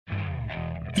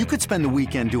You could spend the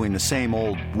weekend doing the same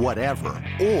old whatever,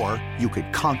 or you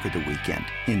could conquer the weekend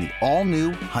in the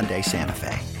all-new Hyundai Santa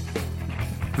Fe.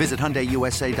 Visit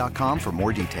HyundaiUSA.com for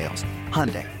more details.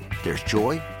 Hyundai, there's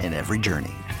joy in every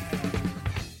journey.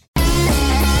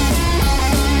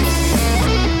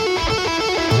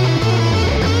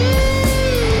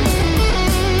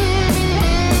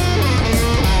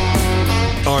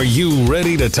 Are you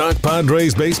ready to talk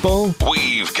Padres baseball?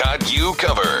 We've got you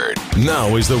covered.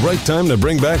 Now is the right time to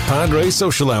bring back Padres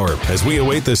Social Hour as we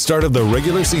await the start of the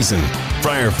regular season.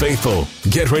 Friar Faithful,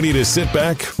 get ready to sit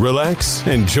back, relax,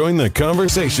 and join the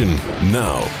conversation.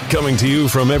 Now, coming to you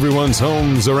from everyone's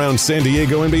homes around San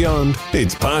Diego and beyond,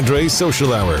 it's Padres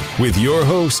Social Hour with your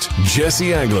host,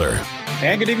 Jesse Agler.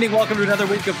 And good evening. Welcome to another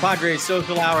week of Padres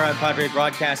Social Hour. I'm Padre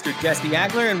broadcaster Jesse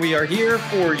Agler, and we are here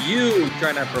for you,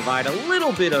 trying to provide a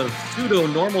little bit of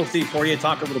pseudo-normalcy for you,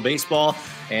 talk a little baseball.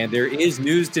 And there is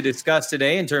news to discuss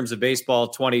today in terms of baseball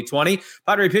 2020.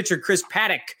 Padre pitcher Chris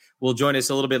Paddack will join us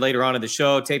a little bit later on in the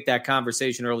show. Taped that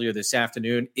conversation earlier this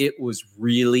afternoon. It was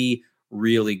really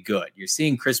good. You're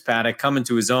seeing Chris Paddack come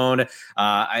into his own.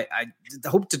 I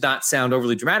hope to not sound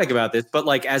overly dramatic about this, but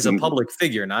like as a public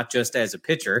figure, not just as a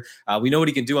pitcher. We know what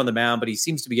he can do on the mound, but he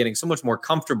seems to be getting so much more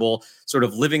comfortable sort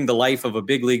of living the life of a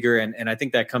big leaguer. And I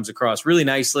think that comes across really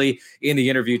nicely in the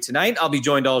interview tonight. I'll be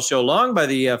joined all show long by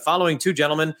the following two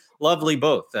gentlemen, lovely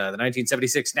both. The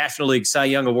 1976 National League Cy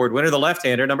Young Award winner, the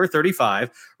left-hander, number 35,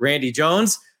 Randy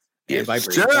Jones. Yes,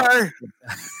 sir.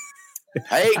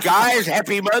 Hey, guys,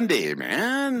 happy Monday,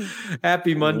 man.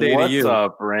 Happy Monday to you. What's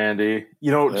up, Randy?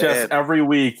 You know, just every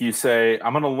week you say,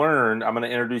 I'm going to learn, I'm going to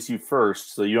introduce you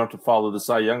first, so you don't have to follow the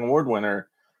Cy Young Award winner.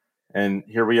 And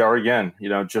here we are again. You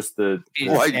know, just the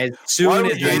as soon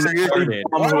as you started,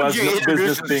 who has no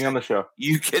business being on the show.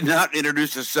 You cannot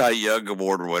introduce a Cy Young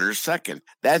Award winner second.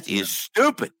 That is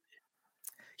stupid.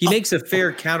 He makes a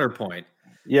fair counterpoint.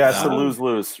 Yeah, it's a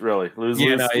lose-lose, really.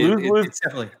 Lose-lose. It's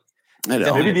definitely.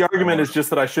 Maybe the argument is just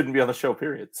that I shouldn't be on the show,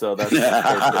 period. So that's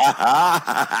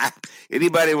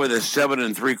anybody with a 7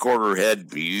 3/4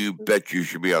 head, you bet you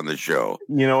should be on the show.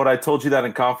 You know what? I told you that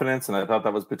in confidence, and I thought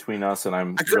that was between us. And I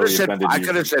could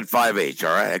have said 5'8".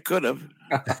 All right, I could have.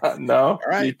 No, all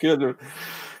right. You could have.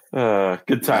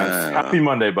 Good times. Happy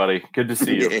Monday, buddy. Good to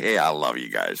see you. Yeah, I love you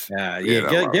guys.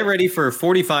 Get ready for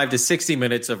 45 to 60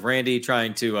 minutes of Randy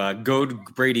trying to goad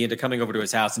Brady into coming over to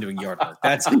his house and doing yard work.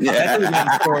 That's what we have in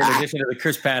store, in addition to the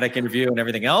Chris Paddack interview and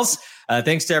everything else.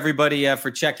 Thanks to everybody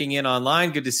for checking in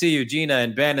online. Good to see you, Gina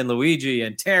and Ben and Luigi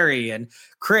and Terry and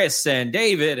Chris and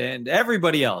David and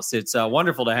everybody else. It's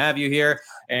wonderful to have you here.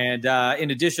 And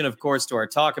in addition, of course, to our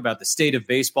talk about the state of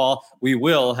baseball, we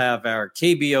will have our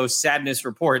KBO sadness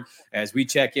report as we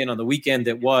check in on the weekend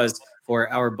that was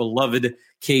for our beloved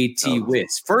KT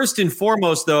Wiz. First and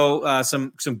foremost, though,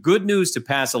 some good news to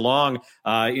pass along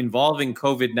involving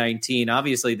COVID-19.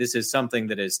 Obviously, this is something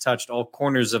that has touched all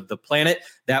corners of the planet.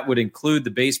 That would include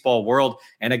the baseball world.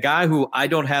 And a guy who I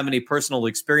don't have any personal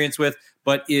experience with,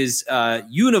 but is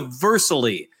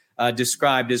universally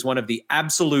described as one of the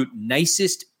absolute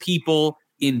nicest people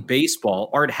in baseball.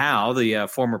 Art Howe, the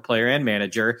former player and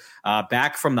manager,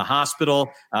 back from the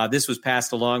hospital. This was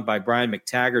passed along by Brian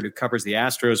McTaggart, who covers the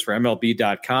Astros for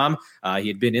MLB.com. He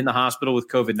had been in the hospital with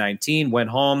COVID-19,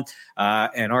 went home,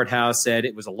 and Art Howe said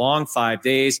it was a long 5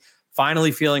 days.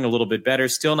 Finally feeling a little bit better,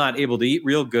 still not able to eat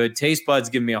real good. Taste buds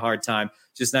giving me a hard time.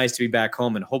 Just nice to be back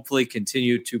home and hopefully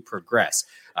continue to progress.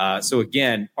 So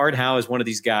again, Art Howe is one of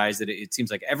these guys that it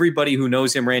seems like everybody who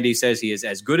knows him, Randy, says he is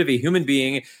as good of a human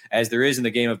being as there is in the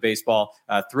game of baseball.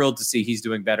 Thrilled to see he's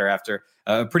doing better after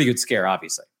a pretty good scare,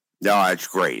 obviously. No, it's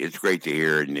great. It's great to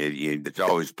hear, and it's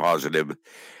always positive.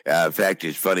 In fact,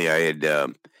 it's funny. I had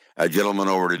a gentleman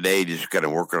over today just kind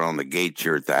of working on the gates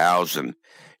here at the house, and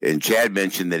Chad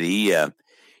mentioned that he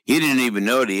didn't even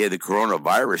know that he had the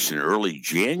coronavirus in early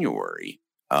January.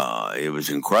 It was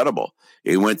incredible.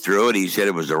 He went through it. He said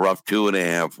it was a rough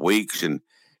 2.5 weeks, and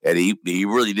he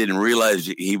really didn't realize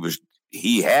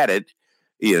he had it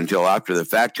until after the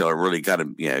fact, till it really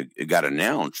it got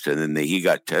announced, and then he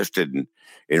got tested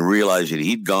and realized that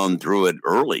he'd gone through it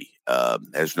early.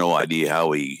 Has no idea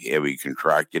how he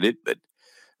contracted it, but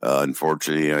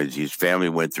unfortunately, his family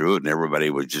went through it, and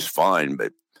everybody was just fine.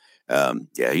 But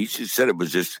he just said it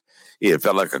was just. It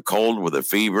felt like a cold with a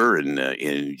fever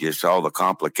and just all the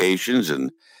complications.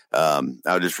 And I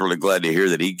was just really glad to hear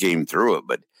that he came through it.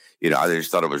 But, I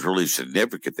just thought it was really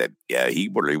significant that, he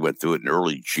really went through it in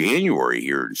early January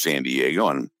here in San Diego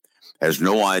and has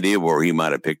no idea where he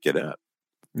might have picked it up.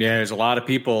 Yeah, there's a lot of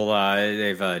people.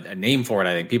 They've a name for it.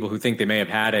 I think people who think they may have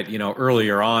had it,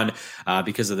 earlier on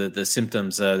because of the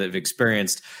symptoms that they've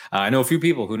experienced. I know a few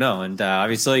people who know, and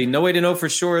obviously, no way to know for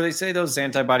sure. They say those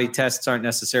antibody tests aren't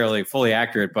necessarily fully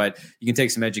accurate, but you can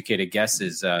take some educated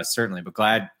guesses, certainly. But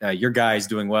glad your guy is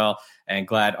doing well, and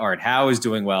glad Art Howe is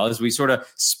doing well as we sort of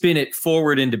spin it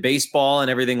forward into baseball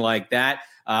and everything like that.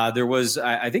 There was,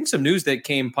 I think, some news that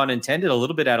came, pun intended, a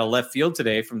little bit out of left field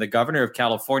today from the governor of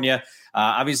California.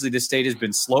 Obviously, the state has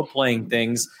been slow playing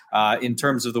things in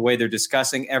terms of the way they're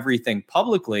discussing everything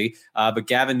publicly. But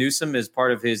Gavin Newsom, as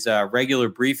part of his regular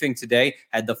briefing today,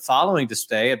 had the following to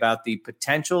say about the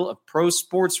potential of pro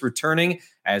sports returning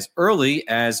as early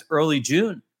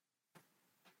June.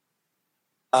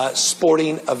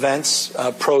 Sporting events,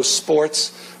 pro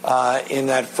sports in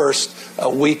that first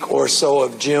week or so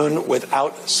of June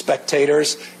without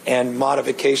spectators and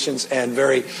modifications and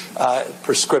very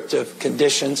prescriptive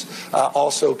conditions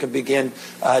also can begin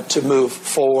to move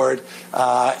forward.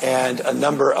 And a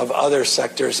number of other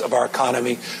sectors of our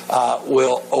economy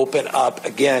will open up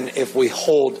again if we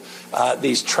hold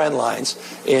these trend lines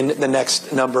in the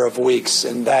next number of weeks.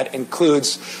 And that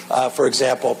includes, for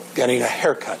example, getting a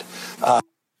haircut.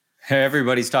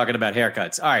 Everybody's talking about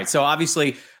haircuts. All right. So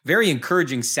obviously, very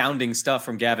encouraging sounding stuff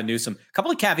from Gavin Newsom. A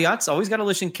couple of caveats. Always got to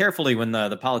listen carefully when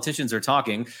the politicians are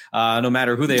talking, no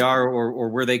matter who they are or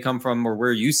where they come from or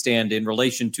where you stand in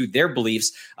relation to their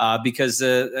beliefs. Because,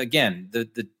 again,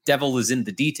 the devil is in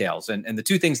the details. And the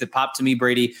two things that popped to me,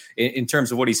 Brady, in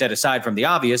terms of what he said, aside from the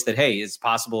obvious that, hey, it's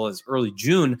possible as early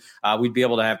June, we'd be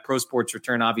able to have pro sports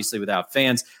return, obviously, without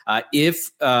fans. If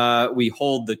we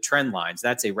hold the trend lines,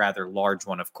 that's a rather large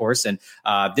one, of course. And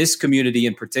this community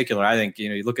in particular, I think,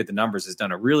 you look at the numbers, has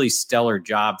done a really stellar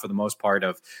job for the most part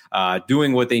of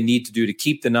doing what they need to do to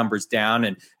keep the numbers down,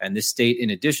 and this state, in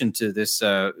addition to this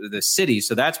the city.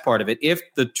 So that's part of it. If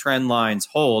the trend lines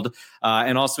hold,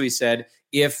 and also he said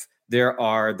if there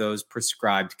are those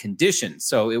prescribed conditions.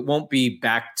 So it won't be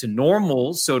back to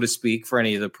normal, so to speak, for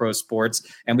any of the pro sports.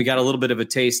 And we got a little bit of a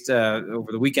taste over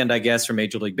the weekend, I guess, from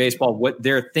Major League Baseball, what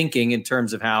they're thinking in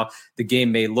terms of how the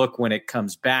game may look when it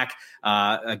comes back.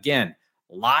 Again,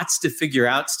 lots to figure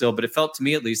out still, but it felt to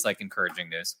me at least like encouraging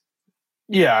news.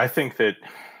 Yeah, I think that,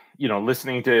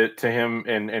 listening to him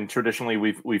and traditionally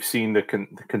we've seen the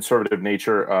conservative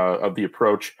nature of the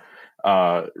approach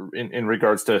in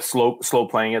regards to slow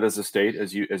playing it as a state,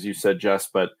 as you said, Jess.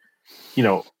 But,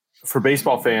 for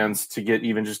baseball fans to get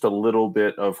even just a little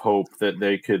bit of hope that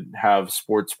they could have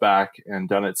sports back and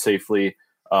done it safely,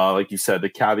 like you said, the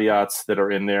caveats that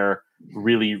are in there,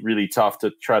 really, really tough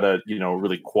to try to,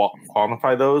 really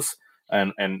quantify those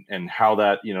and how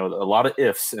that, a lot of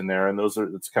ifs in there. And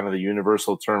it's kind of the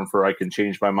universal term for I can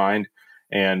change my mind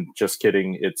and just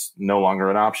kidding. It's no longer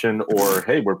an option or,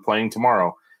 hey, we're playing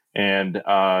tomorrow. And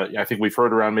I think we've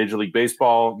heard around Major League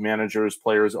Baseball, managers,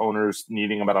 players, owners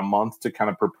needing about a month to kind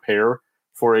of prepare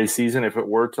for a season if it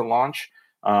were to launch.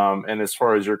 And as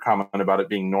far as your comment about it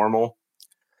being normal,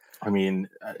 I mean,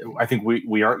 I think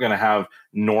we aren't going to have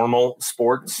normal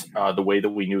sports the way that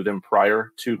we knew them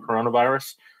prior to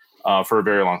coronavirus for a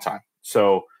very long time.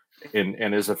 So,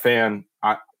 and as a fan,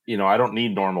 I don't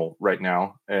need normal right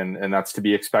now, and that's to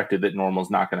be expected that normal is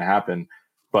not going to happen.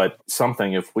 But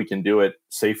something, if we can do it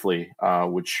safely,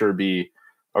 would sure be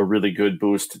a really good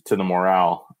boost to the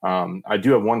morale. I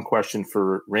do have one question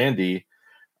for Randy.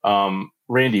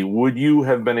 Randy, would you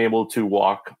have been able to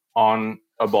walk on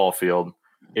a ball field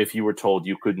if you were told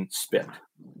you couldn't spit?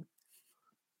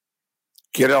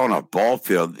 Get on a ball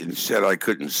field and said I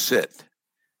couldn't sit.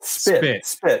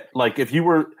 Spit. Like if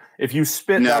you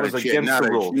spit, that was against the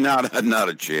rules. Not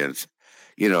a chance.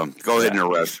 Go ahead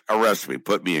and arrest me.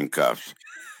 Put me in cuffs.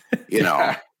 What do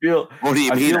you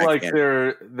mean? I feel like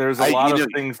there's a lot of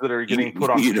things that are getting put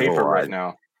on paper right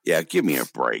now. Yeah, give me a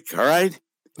break. All right.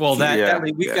 Well,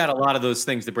 we've got a lot of those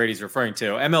things that Brady's referring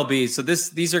to. MLB. So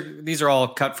these are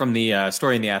all cut from the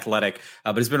story in The Athletic,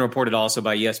 but it's been reported also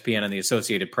by ESPN and the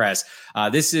Associated Press.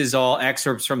 This is all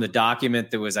excerpts from the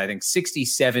document that was, I think,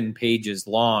 67 pages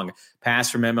long,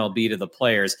 passed from MLB to the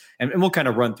players. And we'll kind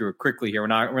of run through it quickly here. We're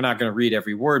not going to read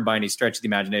every word by any stretch of the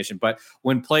imagination, but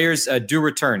when players do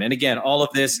return, and again, all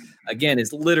of this, again,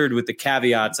 is littered with the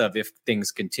caveats of if things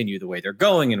continue the way they're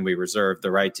going and we reserve the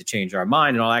right to change our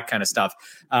mind and all that kind of stuff.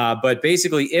 But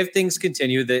basically, if things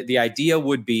continue, the idea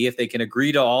would be if they can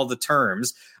agree to all the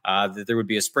terms, that there would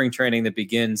be a spring training that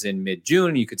begins in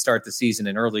mid-June. You could start the season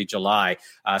in early July.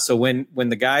 So when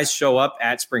the guys show up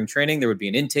at spring training, there would be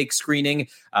an intake screening.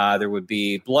 There would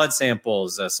be blood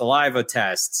samples, saliva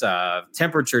tests,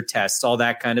 temperature tests, all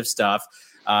that kind of stuff.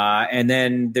 And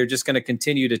then they're just going to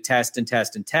continue to test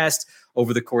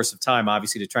over the course of time,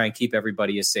 obviously, to try and keep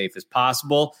everybody as safe as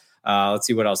possible. Let's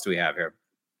see, what else do we have here?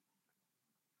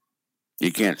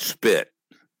 You can't spit.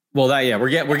 Well, we're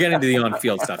getting to the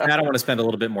on-field stuff. That I want to spend a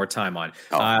little bit more time on.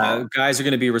 Guys are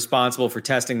going to be responsible for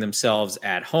testing themselves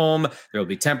at home. There will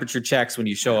be temperature checks when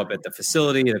you show up at the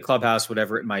facility, the clubhouse,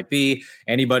 whatever it might be.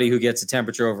 Anybody who gets a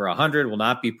temperature over 100 will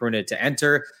not be permitted to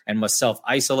enter and must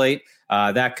self-isolate.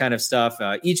 That kind of stuff.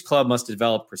 Each club must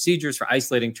develop procedures for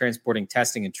isolating, transporting,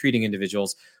 testing, and treating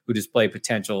individuals who display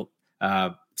potential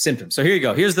symptoms. So here you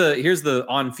go. Here's the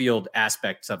on-field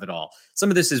aspects of it all. Some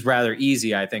of this is rather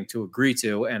easy, I think, to agree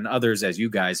to, and others, as you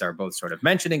guys are both sort of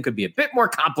mentioning, could be a bit more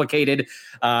complicated.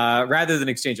 Rather than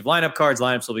exchange of lineup cards,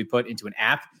 lineups will be put into an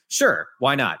app. Sure,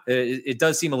 why not? It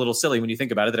does seem a little silly when you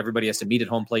think about it that everybody has to meet at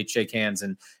home plate, shake hands,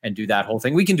 and do that whole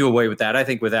thing. We can do away with that, I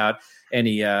think, without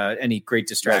any great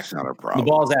distraction. That's not a problem.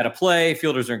 The ball's out of play.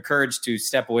 Fielders are encouraged to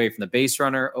step away from the base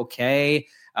runner. Okay.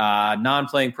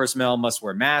 Non-playing personnel must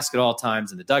wear masks at all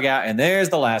times in the dugout. And there's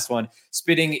the last one.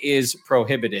 Spitting is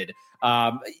prohibited.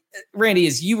 Randy,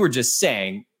 as you were just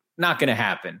saying, not going to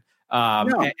happen.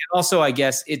 And also, I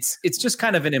guess it's just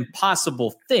kind of an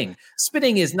impossible thing.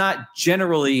 Spitting is not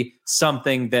generally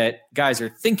something that guys are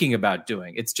thinking about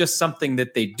doing. It's just something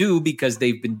that they do because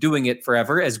they've been doing it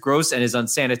forever, as gross and as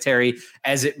unsanitary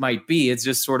as it might be. It's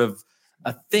just sort of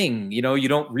a thing, you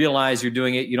don't realize you're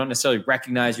doing it. You don't necessarily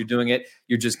recognize you're doing it.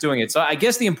 You're just doing it. So I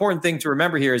guess the important thing to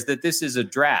remember here is that this is a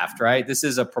draft, right? This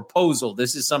is a proposal.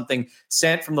 This is something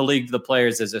sent from the league to the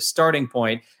players as a starting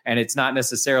point, and it's not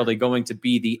necessarily going to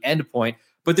be the end point.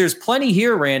 But there's plenty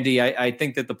here, Randy, I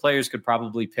think that the players could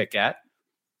probably pick at.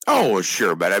 Oh,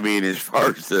 sure. But I mean, as far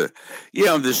as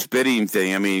the spitting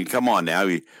thing, I mean, come on now.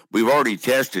 We've already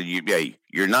tested you. Hey,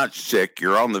 you're not sick.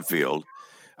 You're on the field.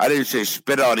 I didn't say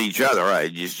spit on each other. I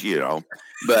just,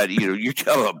 but, you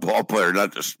tell a ball player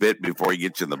not to spit before he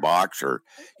gets in the box or,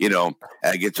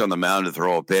 gets on the mound to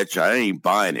throw a pitch. I ain't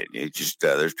buying it. It's just,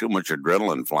 there's too much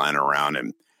adrenaline flying around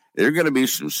and there's going to be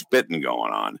some spitting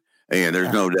going on. And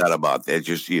there's no doubt about that.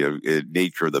 It's just,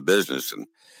 nature of the business. And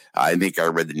I think I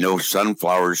read no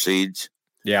sunflower seeds.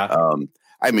 Yeah.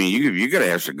 I mean, you're going to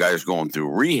have some guys going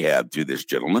through rehab through this,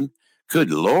 gentleman.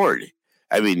 Good Lord.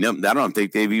 I mean, I don't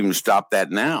think they've even stopped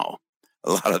that now.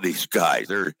 A lot of these guys,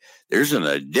 there's an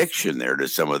addiction there to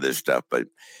some of this stuff. But,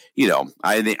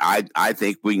 I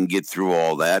think we can get through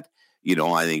all that.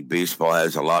 I think baseball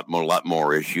has a lot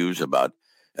more issues about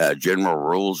general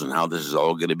rules and how this is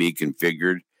all going to be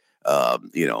configured.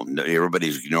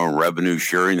 Everybody's revenue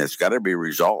sharing. That's got to be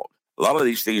resolved. A lot of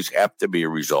these things have to be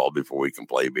resolved before we can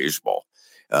play baseball.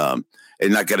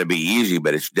 It's not going to be easy,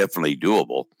 but it's definitely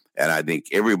doable. And I think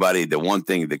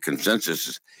the consensus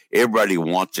is everybody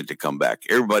wants it to come back.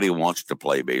 Everybody wants to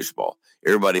play baseball.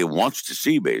 Everybody wants to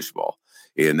see baseball.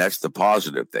 And that's the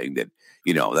positive thing that,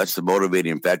 that's the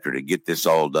motivating factor to get this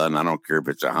all done. I don't care if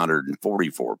it's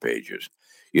 144 pages.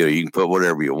 You can put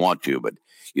whatever you want to, but,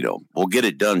 we'll get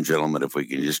it done, gentlemen, if we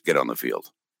can just get on the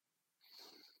field.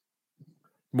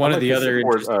 One of the other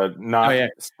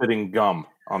spitting gum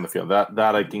on the field.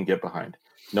 That I can get behind.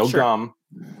 No gum.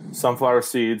 Sunflower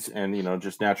seeds and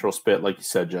just natural spit, like you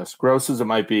said, Jess. Gross as it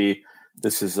might be,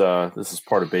 this is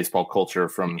part of baseball culture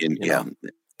from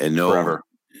forever.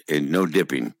 And no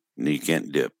dipping. You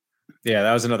can't dip. Yeah,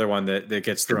 that was another one that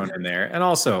gets thrown in there. And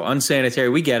also unsanitary.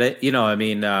 We get it,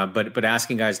 but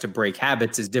asking guys to break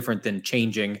habits is different than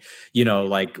changing,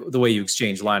 like the way you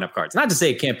exchange lineup cards. Not to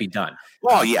say it can't be done.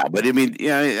 Well, yeah, but I mean,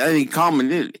 I think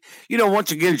common,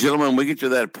 once again, gentlemen, we get to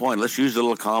that point, let's use a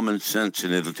little common sense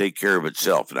and it'll take care of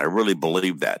itself. And I really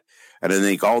believe that. And I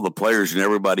think all the players and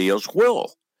everybody else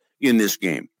will in this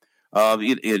game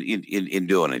in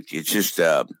doing it. It's just,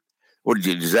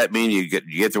 does that mean you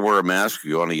get to wear a mask?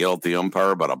 You want to yell at the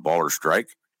umpire about a ball or strike?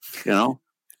 I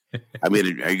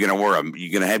mean, are you going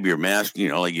to have your mask,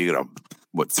 like you're going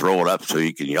to throw it up so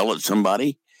you can yell at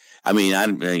somebody? I mean, I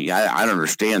don't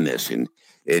understand this. And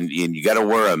you got to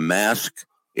wear a mask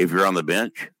if you're on the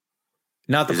bench.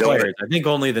 Not the players. I think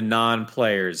only the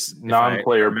non-players.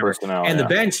 Non-player personnel. And the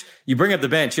bench, you bring up the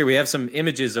bench here. We have some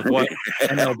images of what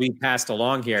MLB passed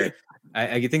along here.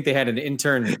 I think they had an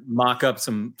intern mock up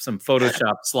some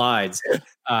Photoshop slides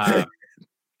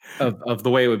of the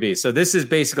way it would be. So this is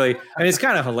basically, it's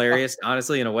kind of hilarious,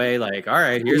 honestly, in a way. Like, all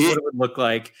right, here's what it would look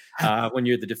like when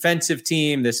you're the defensive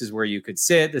team. This is where you could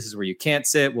sit. This is where you can't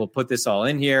sit. We'll put this all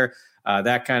in here.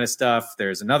 That kind of stuff.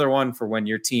 There's another one for when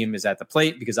your team is at the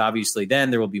plate, because obviously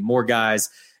then there will be more guys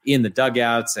in the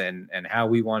dugouts and how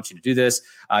we want you to do this.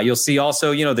 You'll see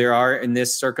also, there are in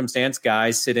this circumstance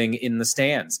guys sitting in the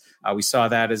stands. We saw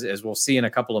that as we'll see in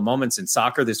a couple of moments in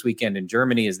soccer this weekend in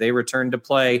Germany as they return to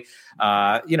play.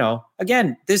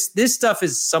 Again, this stuff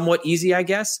is somewhat easy, I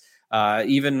guess.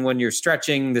 Even when you're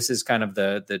stretching, this is kind of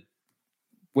the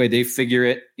way they figure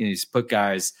it. You just put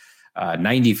guys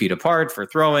 90 feet apart for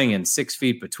throwing and 6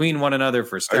 feet between one another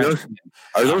for stretching.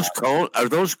 Are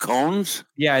those cones?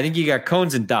 Yeah, I think you got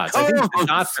cones and dots. I think the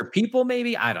dots are people,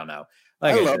 maybe. I don't know.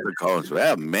 I love the cones.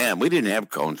 Oh, man, we didn't have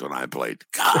cones when I played.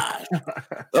 Gosh,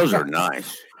 those are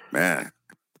nice, man.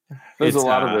 There's a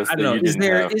lot of this. I don't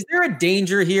know. Is there a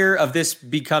danger here of this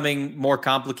becoming more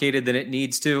complicated than it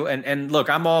needs to? And look,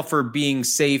 I'm all for being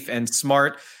safe and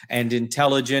smart and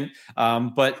intelligent.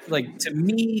 But like, to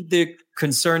me, the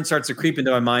concern starts to creep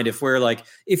into my mind if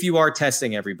you are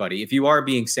testing everybody, if you are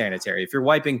being sanitary, if you're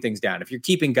wiping things down, if you're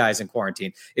keeping guys in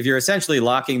quarantine, if you're essentially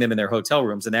locking them in their hotel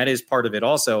rooms, and that is part of it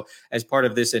also as part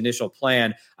of this initial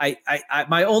plan.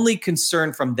 My only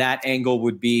concern from that angle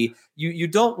would be you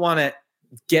don't want to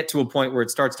get to a point where it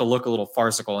starts to look a little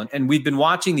farcical. And we've been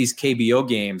watching these KBO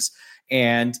games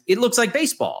and it looks like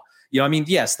baseball.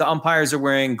 Yes, the umpires are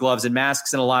wearing gloves and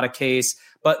masks in a lot of case,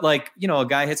 but a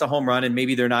guy hits a home run and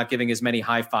maybe they're not giving as many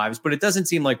high fives, but it doesn't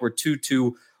seem like we're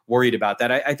too worried about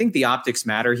that. I think the optics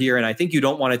matter here. And I think you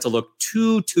don't want it to look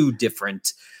too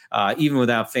different, even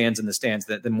without fans in the stands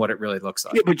than what it really looks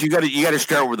like. Yeah, but you got to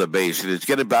start with a base, and it's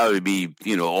going to probably be,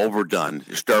 overdone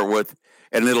to start with.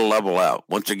 And it'll level out.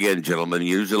 Once again, gentlemen,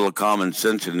 use a little common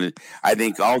sense. And I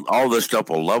think all this stuff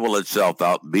will level itself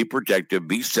out. Be protective,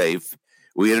 be safe.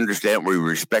 We understand, we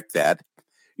respect that,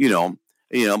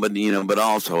 but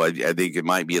also I think it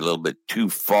might be a little bit too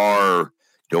far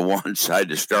to one side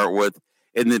to start with.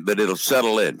 But it'll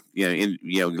settle in,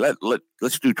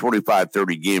 let's do 25,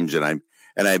 30 games. And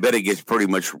I bet it gets pretty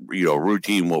much,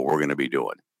 routine what we're going to be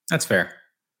doing. That's fair.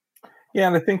 Yeah,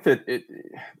 and I think that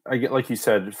I get, like you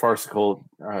said, farcical,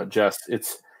 Jess.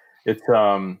 It's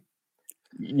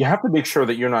you have to make sure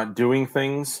that you're not doing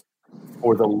things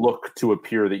for the look to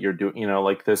appear that you're doing,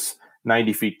 like this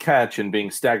 90 feet catch and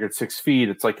being staggered 6 feet.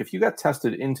 It's like, if you got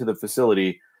tested into the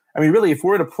facility, really, if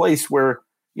we're at a place where,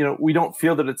 we don't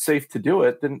feel that it's safe to do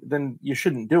it, then you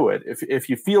shouldn't do it. If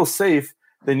you feel safe,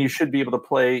 then you should be able to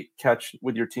play catch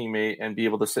with your teammate and be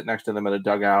able to sit next to them in a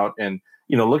dugout. And,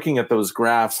 looking at those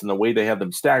graphs and the way they have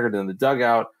them staggered in the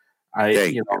dugout,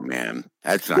 man,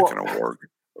 that's not going to work.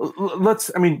 Let's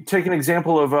take an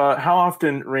example of how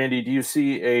often, Randy, do you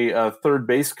see a third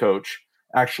base coach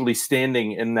actually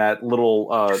standing in that little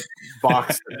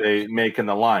box that they make in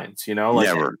the lines?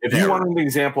 Never. If you want an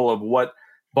example of what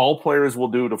ball players will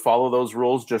do to follow those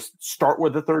rules, just start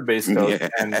with the third base coach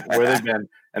and where they've been.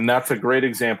 And that's a great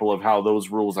example of how those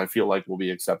rules, I feel like, will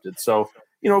be accepted. So,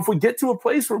 if we get to a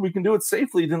place where we can do it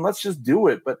safely, then let's just do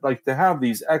it. But to have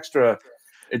these extra,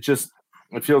 it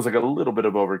feels like a little bit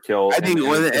of overkill. I think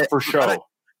for show.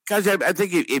 Guys, I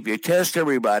think if you test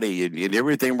everybody and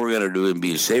everything we're going to do and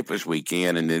be as safe as we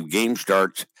can, and the game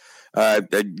starts,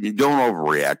 don't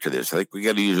overreact to this. I think we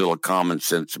got to use a little common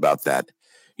sense about that.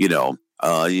 You can.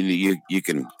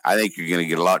 I think you're going to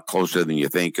get a lot closer than you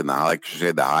think, and like you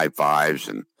said, the high fives,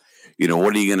 and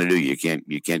what are you going to do? You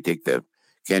can't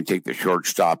take the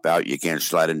shortstop out. You can't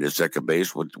slide into second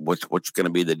base. What's going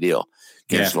to be the deal?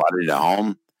 Can't slide into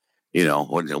home.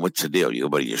 What's the deal?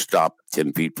 You stop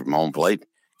 10 feet from home plate.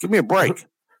 Give me a break.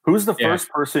 Who's the first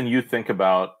person you think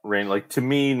about, Rain? To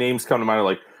me, names come to mind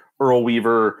like Earl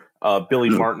Weaver, Billy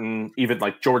Martin, even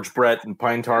like George Brett and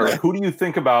Pine Tar. Who do you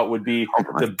think about would be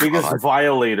the biggest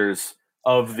violators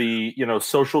of the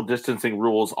social distancing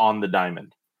rules on the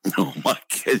diamond? Oh my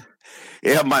God!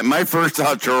 Yeah, my first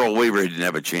thought's Earl Weaver didn't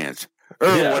have a chance.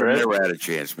 Earl would have never had a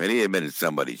chance, man. He had been in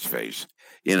somebody's face,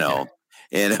 and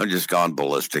I'm just gone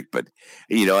ballistic. But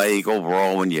I think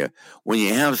overall, when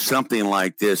you have something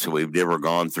like this that we've never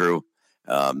gone through,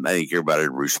 I think everybody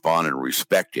would respond and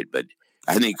respect it. But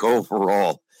I think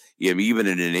overall, even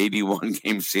in an 81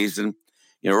 game season,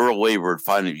 Earl Weaver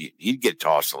he'd get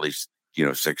tossed at least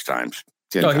 6 times.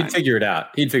 He'd figure it out.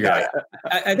 It out.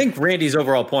 I think Randy's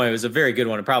overall point was a very good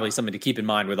one, and probably something to keep in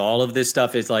mind with all of this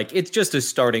stuff is it's just a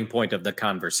starting point of the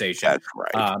conversation. That's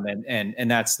right.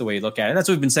 And that's the way you look at it. And that's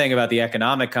what we've been saying about the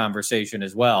economic conversation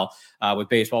as well with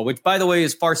baseball, which, by the way,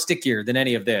 is far stickier than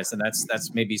any of this. And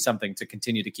that's maybe something to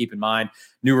continue to keep in mind.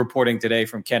 New reporting today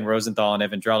from Ken Rosenthal and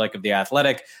Evan Drellich of The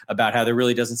Athletic about how there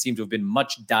really doesn't seem to have been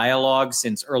much dialogue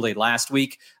since early last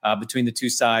week between the two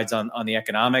sides on the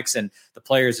economics. And the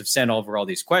players have sent overall all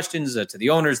these questions to the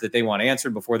owners that they want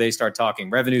answered before they start talking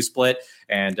revenue split.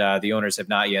 And the owners have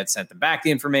not yet sent them back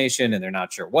the information, and they're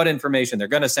not sure what information they're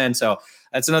going to send. So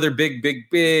that's another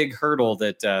big hurdle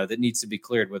that needs to be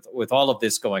cleared with all of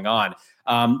this going on.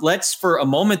 Let's, for a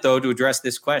moment, though, to address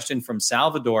this question from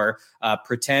Salvador,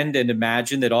 pretend and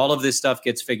imagine that all of this stuff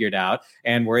gets figured out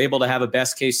and we're able to have a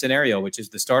best case scenario, which is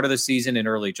the start of the season in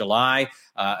early July,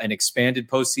 an expanded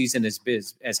postseason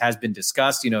as has been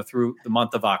discussed, through the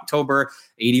month of October,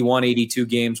 81, 82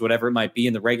 games, whatever it might be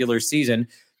in the regular season.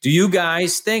 Do you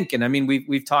guys think, and I mean,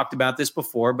 we've talked about this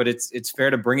before, but it's fair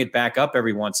to bring it back up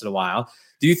every once in a while.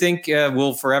 Do you think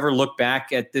we'll forever look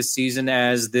back at this season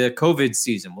as the COVID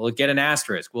season? Will it get an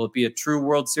asterisk? Will it be a true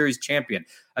World Series champion?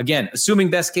 Again, assuming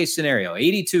best case scenario,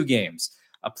 82 games,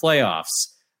 a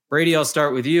playoffs. Brady, I'll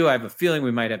start with you. I have a feeling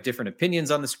we might have different opinions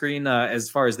on the screen as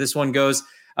far as this one goes.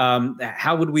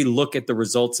 How would we look at the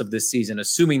results of this season,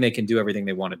 assuming they can do everything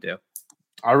they want to do?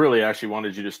 I really actually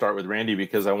wanted you to start with Randy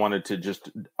because I wanted to just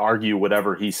argue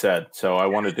whatever he said. So I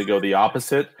wanted to go the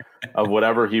opposite of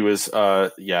whatever he was.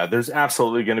 There's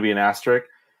absolutely going to be an asterisk,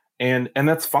 and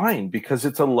that's fine because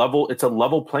it's a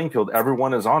level playing field.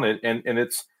 Everyone is on it, and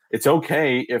it's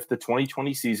okay if the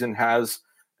 2020 season has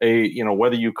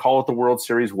whether you call it the World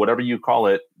Series, whatever you call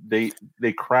it, they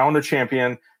crown a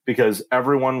champion because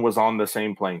everyone was on the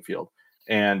same playing field.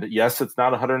 And yes, it's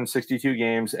not 162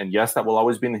 games. And yes, that will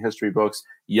always be in the history books.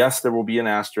 Yes, there will be an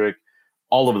asterisk,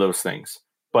 all of those things.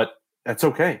 But that's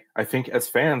okay. I think as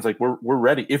fans, we're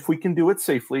ready. If we can do it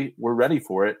safely, we're ready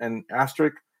for it. And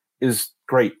asterisk is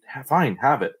great. Fine,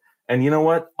 have it. And you know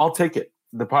what? I'll take it.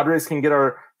 The Padres can get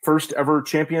our first ever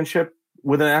championship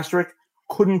with an asterisk.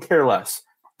 Couldn't care less.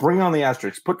 Bring on the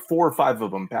asterisks. Put 4 or 5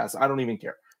 of them past. I don't even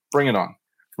care. Bring it on.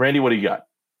 Randy, what do you got?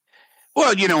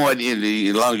 Well, you know what?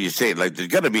 As long as you say it, there's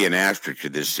got to be an asterisk to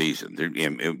this season.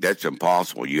 That's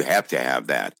impossible. You have to have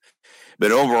that.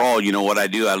 But overall, you know what I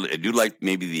do? I do like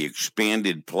maybe the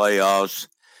expanded playoffs.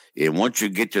 And once you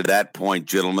get to that point,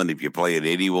 gentlemen, if you play an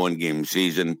 81-game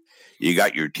season, you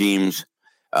got your teams.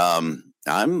 I'm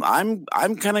kind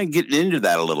of getting into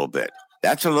that a little bit.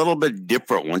 That's a little bit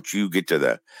different once you get to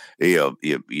the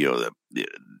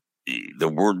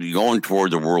world, going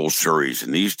toward the World Series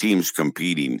and these teams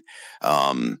competing,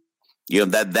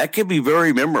 that could be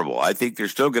very memorable. I think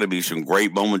there's still going to be some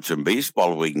great moments in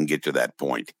baseball if we can get to that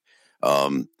point.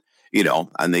 I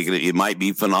think it might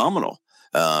be phenomenal.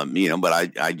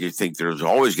 But I just think there's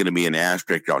always going to be an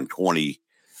asterisk on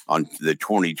the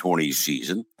 2020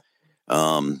 season.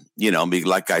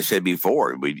 Like I said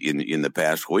before, in the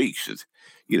past weeks, it's,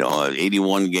 an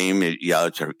 81 game.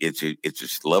 It's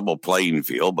a level playing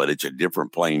field, but it's a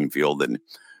different playing field than,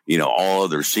 all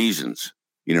other seasons,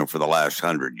 for the last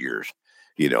 100 years,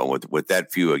 with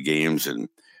that few of games and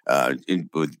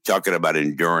with talking about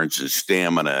endurance and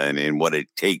stamina and what it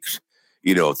takes,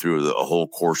 through the whole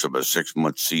course of a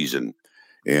 6-month season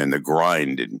and the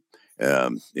grind and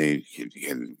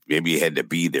maybe you had to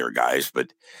be there, guys,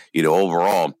 but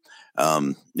overall,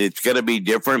 it's going to be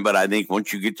different. But I think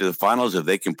once you get to the finals, if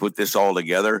they can put this all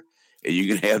together and you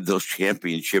can have those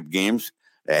championship games,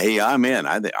 hey, I'm in.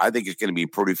 I think it's going to be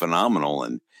pretty phenomenal,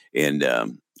 and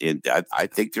I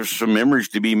think there's some memories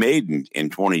to be made in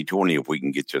 2020 if we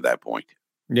can get to that point.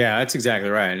 Yeah, that's exactly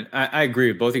right. I agree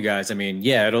with both you guys. I mean,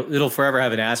 yeah, it'll forever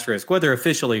have an asterisk, whether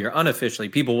officially or unofficially.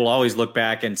 People will always look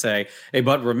back and say, hey,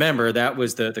 but remember, that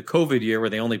was the COVID year where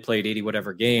they only played 80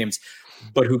 whatever games.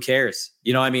 But who cares?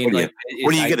 You know, I mean, what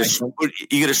do you get?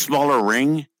 You get a smaller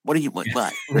ring? What do you what?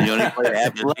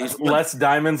 Less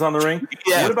diamonds on the ring?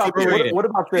 Yeah. What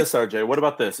about this, RJ? What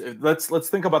about this? Let's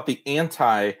think about the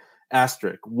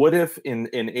anti-asterisk. What if in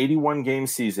 81 game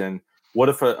season, what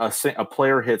if a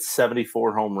player hits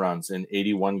 74 home runs in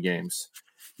 81 games?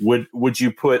 Would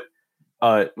you put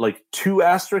 2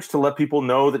 asterisks to let people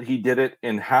know that he did it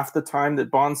in half the time that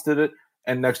Bonds did it,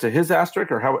 and next to his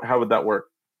asterisk, or how would that work?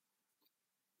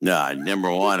 No,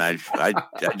 number one, I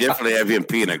definitely have him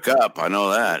pee in a cup. I know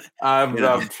that. I'm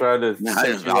trying to.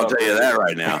 I'll tell you that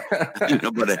right now.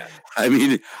 But I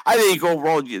mean, I think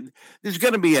overall, there's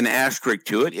going to be an asterisk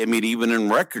to it. I mean, even in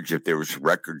records, if there was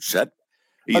records set,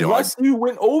 unless you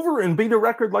went over and beat a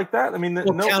record like that. I mean,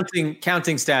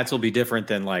 counting stats will be different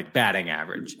than batting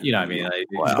average. You know what I mean?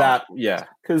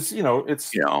 Because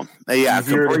it's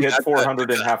easier to get 400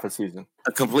 in half a season.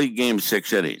 A complete game,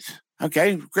 6 innings.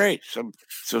 Okay, great.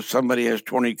 So somebody has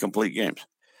 20 complete games.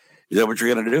 Is that what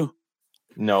you're going to do?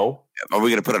 No. Are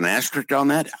we going to put an asterisk on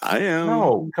that? I am.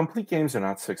 No, complete games are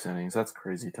not 6 innings. That's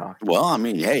crazy talk. Well, I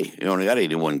mean, hey, you only got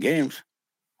 81 games.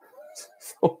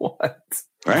 So what?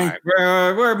 Right.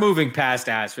 We're moving past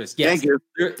asterisk. Yes. Thank you.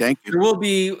 Thank you. There will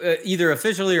be either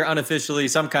officially or unofficially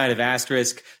some kind of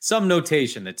asterisk, some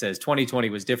notation that says 2020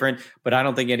 was different, but I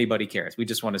don't think anybody cares. We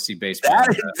just want to see baseball.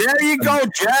 There you go,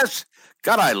 Jess.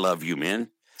 God, I love you, man.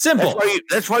 Simple.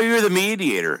 That's why you're the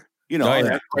mediator. You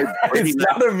know, it's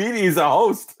not a media. He's a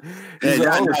host.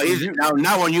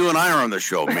 Not when you and I are on the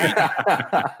show, mate.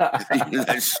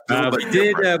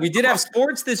 We did have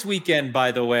sports this weekend,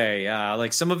 by the way.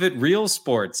 Like some of it, real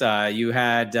sports. You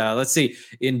had, let's see,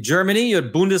 in Germany, you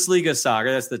had Bundesliga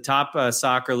soccer. That's the top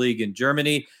soccer league in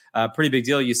Germany. Pretty big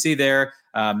deal. You see there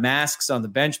masks on the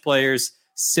bench players,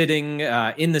 sitting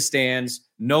in the stands,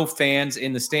 no fans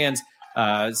in the stands.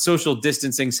 Social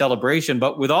distancing celebration.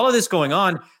 But with all of this going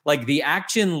on, like the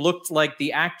action looked like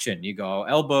the action. You go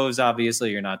elbows, obviously,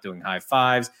 you're not doing high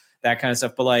fives, that kind of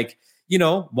stuff. But like, you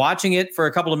know, watching it for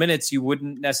a couple of minutes, you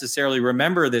wouldn't necessarily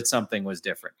remember that something was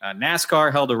different.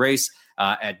 NASCAR held a race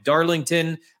at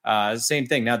Darlington. Same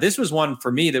thing. Now, this was one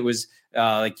for me that was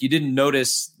like you didn't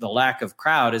notice the lack of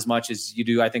crowd as much as you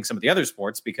do, I think, some of the other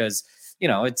sports because you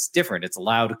know, it's different. It's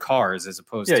loud cars as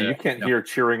opposed to... Yeah, you can't hear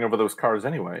cheering over those cars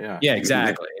anyway. Yeah,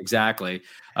 exactly.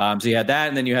 So you had that,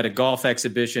 and then you had a golf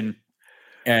exhibition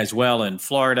as well in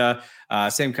Florida.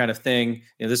 Same kind of thing.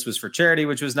 You know, this was for charity,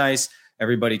 which was nice.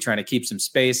 Everybody trying to keep some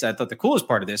space. I thought the coolest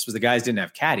part of this was the guys didn't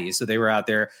have caddies, so they were out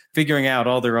there figuring out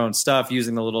all their own stuff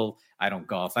using the little... I don't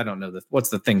golf. I don't know. What's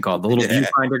the thing called? The little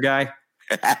viewfinder guy?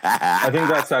 I think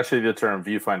that's actually the term,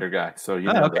 viewfinder guy. So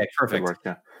you know okay, perfect.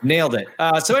 Nailed it.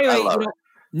 So anyway,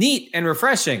 neat and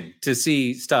refreshing to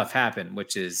see stuff happen,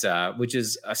 which is a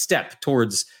step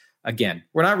towards, again,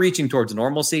 we're not reaching towards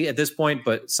normalcy at this point,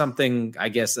 but something, I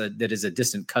guess, that is a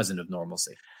distant cousin of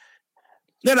normalcy.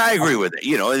 Then I agree with it.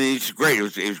 You know, and it's great. It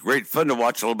was great fun to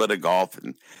watch a little bit of golf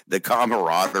and the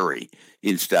camaraderie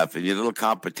and stuff and your little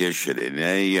competition.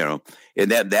 And, you know, and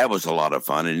that was a lot of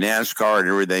fun. And NASCAR and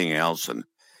everything else. And,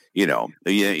 you know,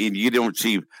 you don't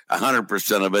see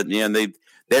 100% of it. And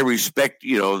they respect,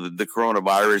 you know, the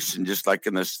coronavirus and just like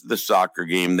in the soccer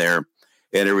game there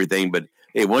and everything. But,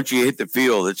 hey, once you hit the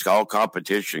field, it's all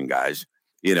competition, guys.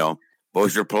 You know,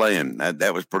 boys are playing.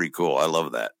 That was pretty cool. I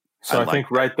love that. So I think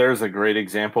right there's a great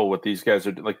example what these guys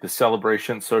are like the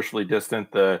celebration, socially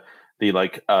distant, the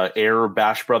like Air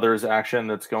Bash Brothers action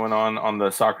that's going on the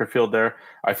soccer field there.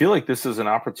 I feel like this is an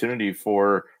opportunity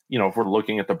for, you know, if we're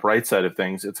looking at the bright side of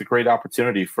things, it's a great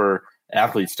opportunity for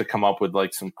athletes to come up with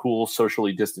like some cool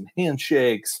socially distant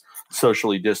handshakes,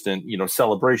 socially distant, you know,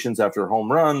 celebrations after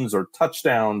home runs or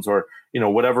touchdowns or, you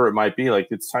know, whatever it might be. Like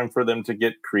it's time for them to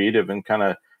get creative and kind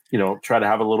of, you know, try to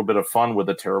have a little bit of fun with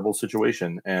a terrible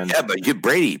situation. And yeah, but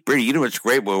Brady, you know what's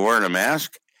great when wearing a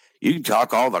mask? You can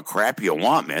talk all the crap you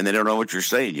want, man. They don't know what you're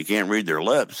saying. You can't read their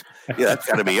lips. Yeah, that's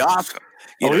got to be awesome.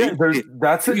 You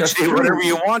can say whatever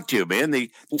you want to, man. The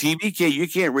TBK, you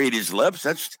can't read his lips.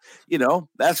 That's, you know,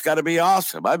 that's got to be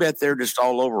awesome. I bet they're just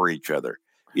all over each other.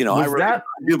 You know, I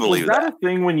do believe that. Was that a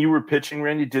thing when you were pitching,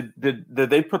 Randy? Did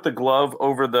they put the glove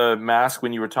over the mask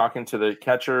when you were talking to the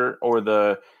catcher or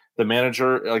the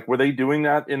manager? Like, were they doing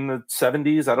that in the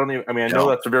 70s? I know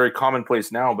that's a very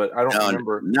commonplace now, but I don't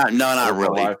remember. Not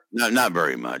really. Not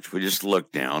very much. We just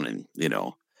looked down and, you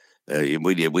know,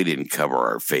 we didn't cover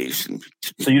our face. And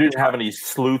so you didn't have any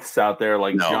sleuths out there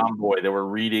like John Boy that were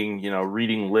reading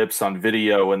lips on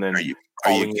video and then are you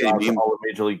kidding me? All of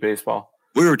Major League Baseball.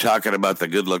 We were talking about the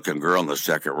good-looking girl in the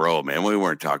second row, man. We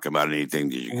weren't talking about anything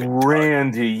that you could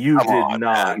Randy, you did not.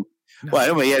 Man. Well,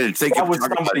 anyway, you had to think that was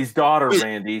somebody's daughter,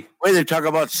 Randy. Wait, they talk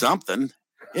about something,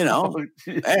 you know.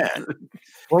 Man.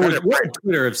 What would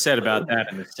Twitter have said about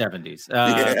that in the 70s?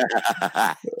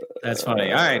 That's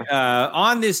funny. All right.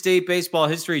 On this date, baseball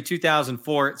history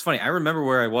 2004. It's funny. I remember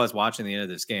where I was watching the end of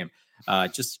this game.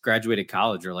 Just graduated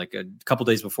college or like a couple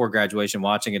days before graduation,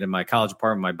 watching it in my college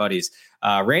apartment with my buddies.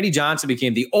 Randy Johnson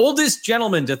became the oldest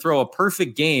gentleman to throw a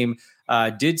perfect game,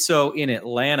 did so in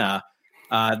Atlanta.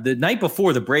 The night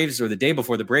before the Braves or the day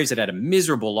before the Braves had a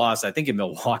miserable loss, I think in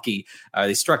Milwaukee.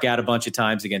 They struck out a bunch of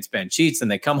times against Ben Sheets, and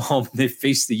they come home and they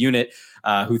face the unit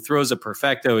who throws a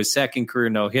perfecto, his second career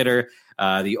no-hitter.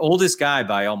 The oldest guy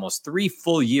by almost 3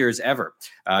 full years ever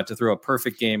to throw a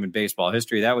perfect game in baseball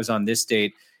history. That was on this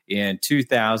date in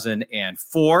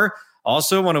 2004.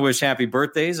 Also want to wish happy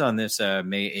birthdays on this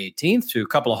May 18th to a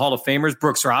couple of Hall of Famers,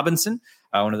 Brooks Robinson,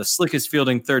 one of the slickest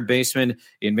fielding third basemen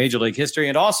in Major League history,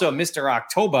 and also Mr.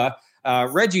 October,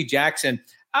 Reggie Jackson.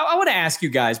 I want to ask you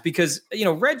guys, because, you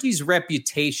know, Reggie's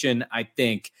reputation, I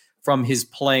think, from his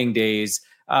playing days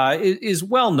is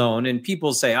well known, and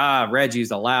people say,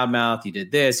 Reggie's a loudmouth. He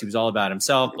did this. He was all about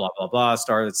himself, blah, blah, blah,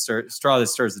 straw that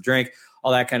stirs the drink,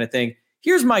 all that kind of thing.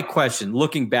 Here's my question,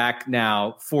 looking back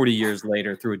now 40 years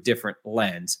later through a different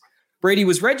lens. Brady,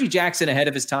 was Reggie Jackson ahead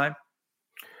of his time?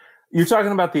 You're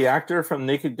talking about the actor from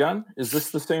Naked Gun? Is this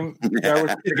the same guy?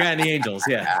 The guy in the Angels,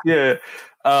 yeah. Yeah.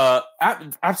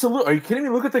 Absolutely. Are you kidding me?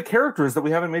 Look at the characters that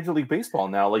we have in Major League Baseball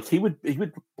now. Like he would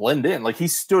blend in. Like he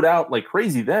stood out like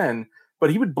crazy then,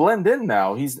 but he would blend in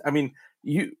now. Even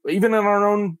in our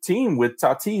own team with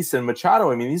Tatis and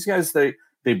Machado, I mean, these guys,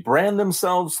 they brand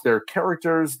themselves, their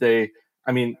characters. I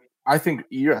think,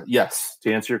 yes,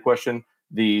 to answer your question,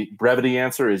 the brevity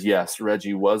answer is yes.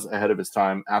 Reggie was ahead of his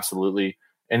time. Absolutely.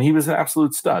 And he was an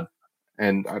absolute stud.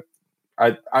 And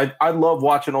I love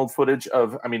watching old footage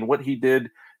of, what he did,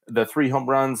 the 3 home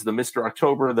runs, the Mr.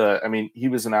 October, he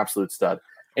was an absolute stud.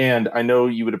 And I know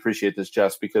you would appreciate this,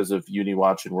 Jess, because of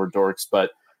UniWatch and Word Dorks,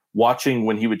 but watching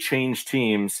when he would change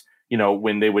teams,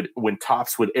 when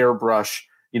Topps would airbrush,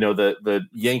 the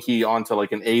Yankee onto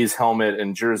like an A's helmet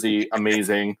and jersey,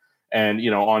 amazing. And,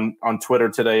 on Twitter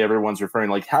today, everyone's referring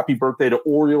like happy birthday to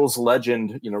Orioles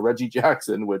legend, Reggie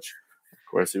Jackson, which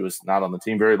of course he was not on the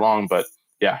team very long, but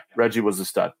yeah, Reggie was a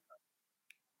stud.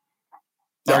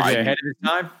 RJ ahead of his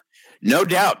time? No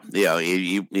doubt. Yeah,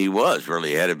 he was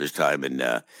really ahead of his time. And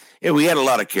we had a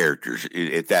lot of characters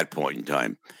at that point in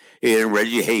time. And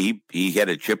Reggie, he had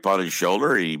a chip on his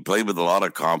shoulder. He played with a lot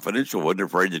of confidence and wasn't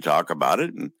afraid to talk about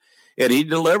it. And he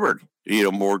delivered,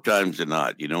 more times than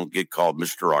not. You don't get called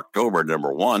Mr. October,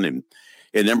 number one. And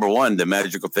number one, the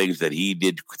magical things that he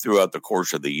did throughout the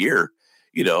course of the year,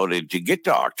 to get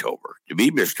to October, to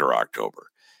be Mr. October.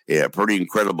 Yeah, pretty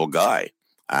incredible guy.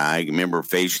 I remember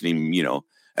facing him,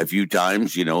 a few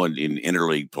times, in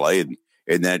interleague play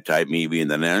and that type, maybe in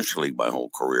the National League my whole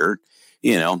career.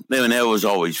 And that was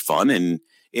always fun. And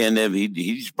he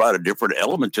just brought a different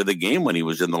element to the game when he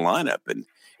was in the lineup. And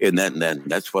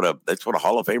that's what a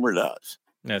Hall of Famer does.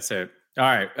 That's it. All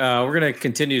right. We're going to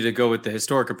continue to go with the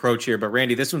historic approach here. But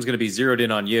Randy, this one's going to be zeroed in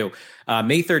on you.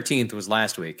 May 13th was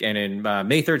last week. And in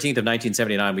May 13th of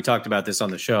 1979, we talked about this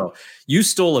on the show. You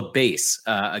stole a base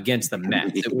against the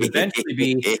Mets. It would eventually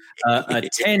be a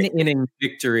 10-inning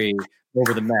victory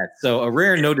over the Mets. So a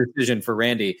rare no decision for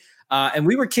Randy. And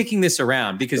we were kicking this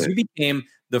around because you became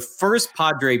the first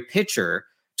Padre pitcher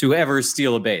to ever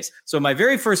steal a base. So my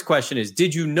very first question is,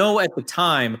 did you know at the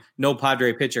time no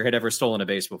Padre pitcher had ever stolen a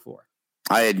base before?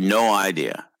 I had no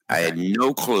idea. I had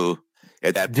no clue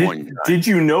at that point. Did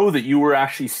you know that you were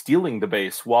actually stealing the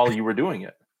base while you were doing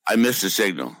it? I missed the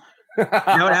signal. You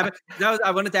know what happened?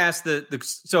 I wanted to ask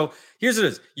so here's what it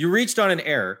is. You reached on an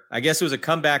error. I guess it was a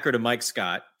comebacker to Mike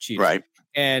Scott. Cheater. Right.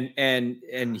 And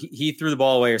he threw the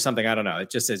ball away or something. I don't know. It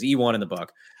just says E1 in the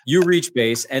book. You reached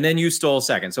base and then you stole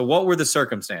second. So what were the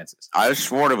circumstances? I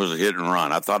swore it was a hit and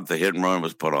run. I thought the hit and run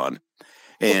was put on.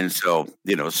 And so,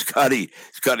 Scotty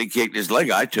kicked his leg.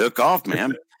 I took off,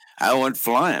 man. I went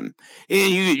flying.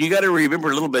 And you got to remember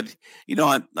a little bit,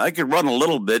 I could run a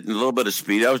little bit and a little bit of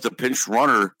speed. I was a pinch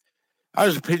runner. I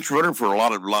was a pinch runner for a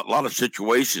lot of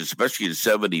situations, especially in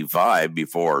 75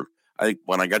 before. I think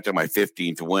when I got to my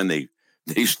 15th win,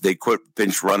 they quit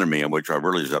pinch running me, which I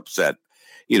really was upset.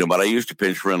 But I used to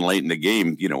pinch run late in the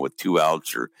game, with 2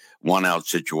 outs or 1 out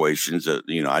situations that,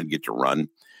 I'd get to run.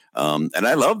 And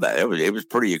I love that. It was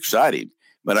pretty exciting.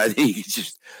 But I think it's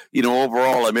just,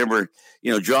 overall, I remember,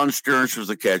 John Stearns was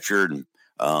the catcher.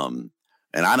 And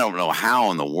I don't know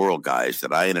how in the world, guys,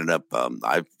 that I ended up,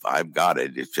 I've got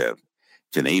it. It's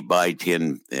an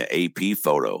 8x10 AP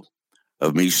photo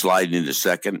of me sliding into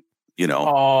second,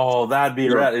 Oh, that'd be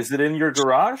rad. Is it in your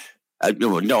garage?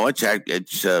 No, it's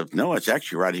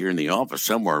actually right here in the office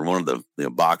somewhere in one of the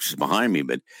boxes behind me.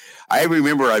 But I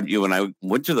remember when I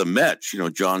went to the Mets,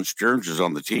 John Stearns was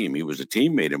on the team. He was a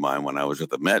teammate of mine when I was at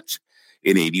the Mets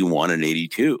in 81 and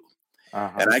 82.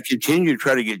 Uh-huh. And I continued to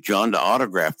try to get John to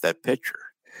autograph that picture.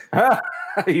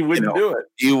 He wouldn't do it.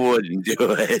 He wouldn't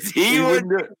do it. He wouldn't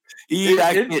do it.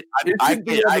 I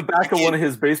be on the back of one of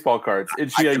his baseball cards. It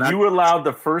should you allowed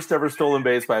the first ever stolen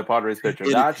base by a Padres pitcher.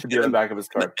 That should be on the back of his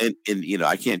card. And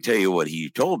I can't tell you what he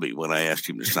told me when I asked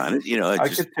him to sign it. I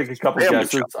could take a couple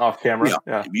guesses off camera.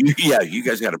 You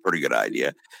guys got a pretty good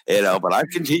idea. But I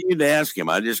continued to ask him.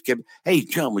 I just kept, hey,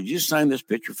 John, would you sign this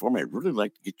picture for me? I'd really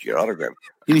like to get your autograph.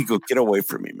 He need to go get away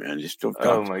from me, man. Just don't.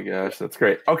 Oh my gosh, that's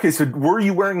great. Okay, so were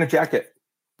you wearing a jacket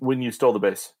when you stole the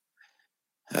base?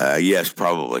 Yes,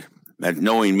 probably.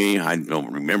 Knowing me, I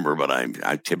don't remember, but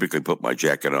I typically put my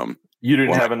jacket on. You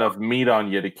didn't have enough meat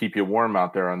on you to keep you warm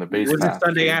out there on the base. It was a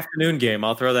Sunday afternoon game.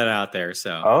 I'll throw that out there.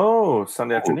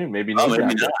 Sunday afternoon, maybe not.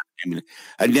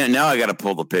 Now I got to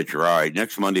pull the picture. All right,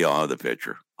 next Monday I'll have the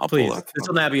picture. Please, pull it. This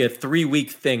will now be a 3-week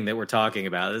thing that we're talking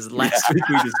about. This is last week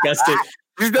we discussed it.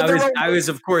 I was,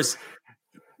 of course,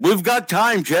 We've got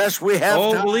time, Jess. We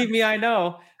have time. Believe me, I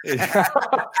know. It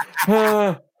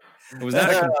was not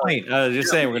a complaint.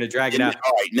 Just saying we're going to drag it out.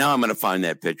 All right, now I'm going to find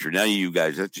that picture. Now you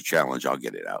guys, that's a challenge. I'll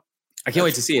get it out. I can't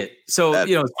wait to see it. So,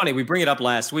 it's funny. We bring it up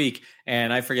last week,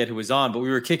 and I forget who was on, but we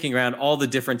were kicking around all the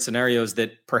different scenarios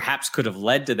that perhaps could have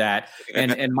led to that.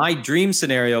 And my dream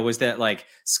scenario was that, like,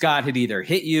 Scott had either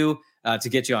hit you to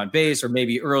get you on base or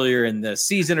maybe earlier in the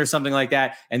season or something like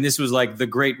that. And this was like the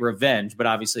great revenge, but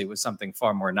obviously it was something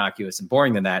far more innocuous and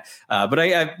boring than that. But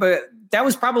that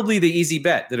was probably the easy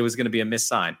bet that it was going to be a missed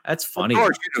sign. That's funny. Of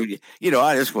course,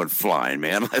 I just went flying,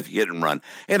 man. Let me hit and run.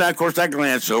 And of course I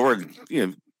glanced over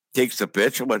and, takes the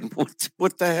pitch. I went,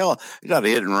 what the hell? You got to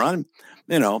hit and run.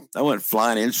 I went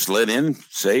flying in, slid in,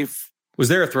 safe. Was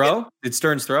there a throw? Did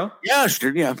Stearns throw? Yeah,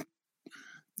 yeah.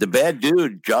 The bad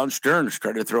dude, John Stearns,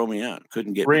 tried to throw me out.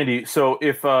 Couldn't get Randy. Me. So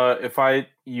if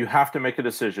you have to make a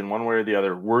decision one way or the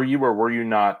other, were you or were you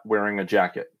not wearing a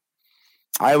jacket?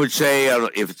 I would say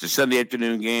if it's a Sunday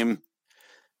afternoon game,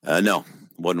 no,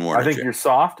 wasn't wearing. I think you're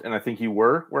soft, and I think you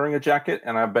were wearing a jacket,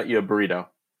 and I bet you a burrito.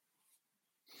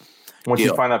 Once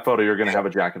you find that photo, you're going to have a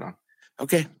jacket on.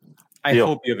 Okay. I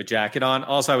hope you have a jacket on.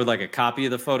 Also, I would like a copy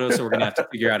of the photo, so we're going to have to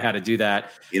figure out how to do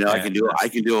that. I can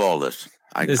do all this.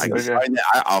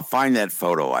 I'll find that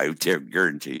photo. I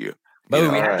guarantee you.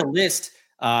 But we have the list.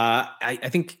 I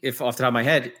think if off the top of my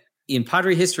head, in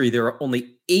Padre history, there are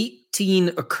only 18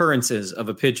 occurrences of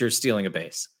a pitcher stealing a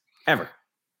base ever.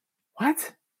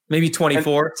 What? Maybe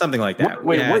 24, something like that.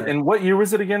 What year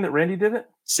was it again that Randy did it?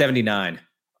 79.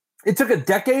 It took a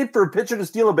decade for a pitcher to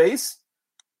steal a base?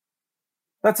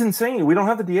 That's insane. We don't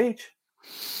have the DH.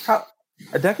 How?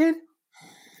 A decade?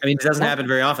 I mean, it doesn't happen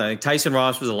very often. I think Tyson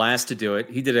Ross was the last to do it.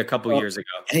 He did it a couple years ago.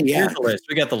 Here's the list.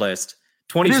 We got the list.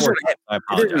 24. It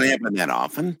doesn't happen that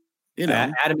often.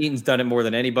 Adam Eaton's done it more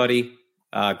than anybody.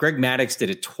 Greg Maddux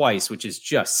did it twice, which is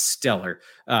just stellar.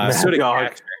 So did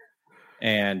Baxter.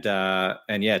 And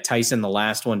Tyson, the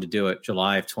last one to do it,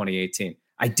 July of 2018.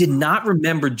 I did not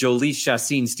remember Jhoulys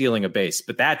Chacín stealing a base,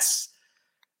 but that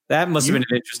must have been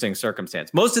an interesting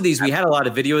circumstance. Most of these, we had a lot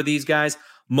of video of these guys.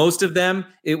 Most of them,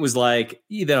 it was like,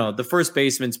 the first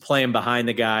baseman's playing behind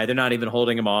the guy. They're not even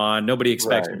holding him on. Nobody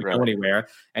expects him to go anywhere.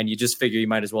 And you just figure you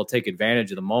might as well take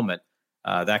advantage of the moment.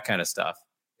 That kind of stuff.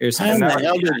 How in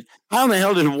the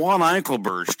hell did Juan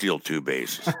Eichelberg steal two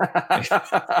bases?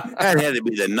 That had to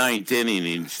be the ninth inning.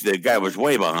 And the guy was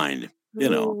way behind.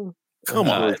 Come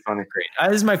on. Great.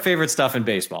 This is my favorite stuff in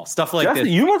baseball. Stuff like this.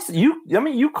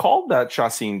 You called that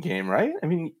Chacín game, right? I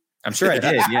mean, I'm sure I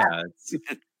did. Yeah.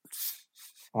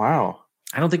 Wow.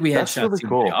 I don't think we had Chacín. Really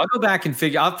cool. I'll go back and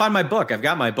I'll find my book. I've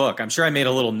got my book. I'm sure I made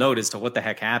a little note as to what the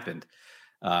heck happened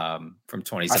from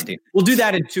 2017. We'll do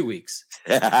that in 2 weeks.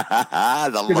 Give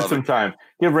it some time.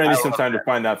 Give Randy some time to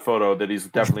find that photo that he's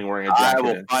definitely wearing a jacket. I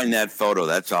will find that photo.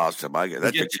 That's awesome.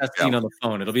 That's get Chacín on the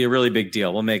phone. It'll be a really big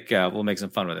deal. We'll make some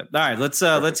fun with it. All right, let's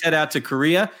head out to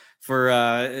Korea for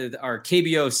our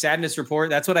KBO sadness report.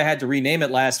 That's what I had to rename it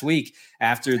last week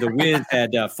after the Wiz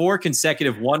had 4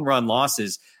 consecutive one-run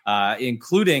losses,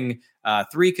 including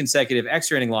 3 consecutive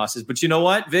extra inning losses. But you know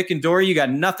what, Vic and Dory, you got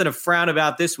nothing to frown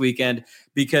about this weekend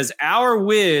because our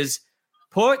Wiz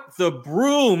put the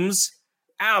brooms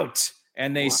out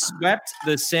and they swept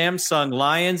the Samsung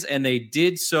Lions, and they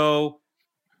did so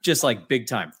just like big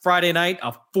time. Friday night,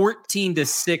 a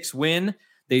 14-6 win.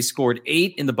 They scored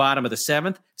 8 in the bottom of the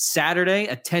 7th. Saturday,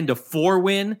 a 10-4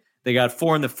 win. They got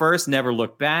 4 in the first, never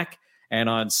looked back. And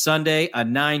on Sunday, a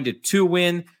 9-2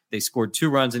 win. They scored 2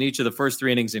 runs in each of the first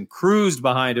 3 innings and cruised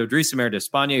behind Odrisamer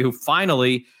Despaigne, who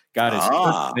finfinally got his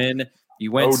first win. He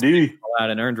went out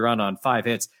and earned a run on 5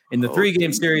 hits. In the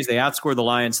 3-game series, they outscored the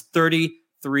Lions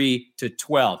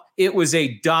 33-12. It was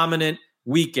a dominant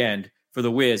weekend for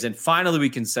the Wiz. And finally, we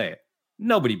can say it.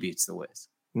 Nobody beats the Wiz.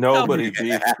 Nobody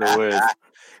beats the Wiz.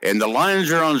 And the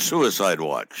Lions are on suicide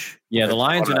watch. Yeah, the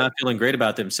Lions are not feeling great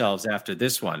about themselves after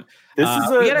this one. This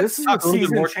is a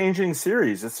season-changing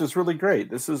series. This is really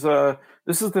great. This is the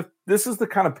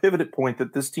kind of pivot point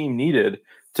that this team needed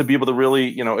to be able to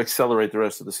really accelerate the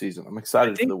rest of the season. I'm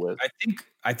excited for the Wiz.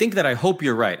 I think that I hope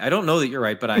you're right. I don't know that you're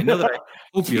right, but I know that I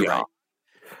hope you're right.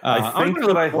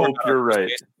 I hope you're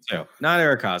right. So, not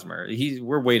Eric Hosmer.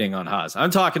 We're waiting on Haas.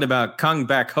 I'm talking about Kang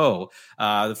Bak Ho,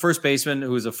 the first baseman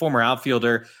who is a former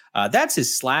outfielder. That's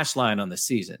his slash line on the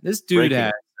season. This dude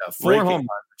has 4 home runs,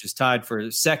 which is tied for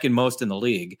second most in the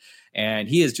league, and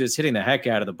he is just hitting the heck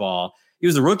out of the ball. He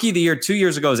was the rookie of the year 2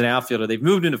 years ago as an outfielder. They've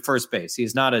moved into first base. He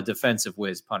is not a defensive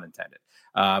whiz, pun intended.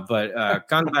 But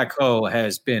Kang Bak Ho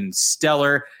has been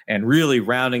stellar and really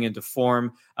rounding into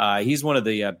form. He's one of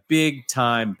the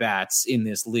big-time bats in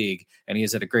this league, and he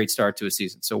has had a great start to a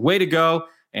season. So way to go.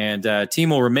 And team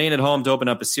will remain at home to open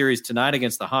up a series tonight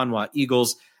against the Hanwha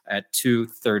Eagles at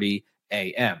 2:30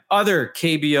 a.m. Other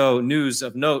KBO news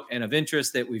of note and of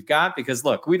interest that we've got, because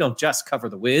look, we don't just cover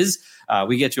the Wiz.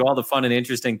 We get you all the fun and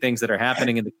interesting things that are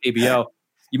happening in the KBO.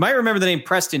 You might remember the name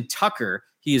Preston Tucker.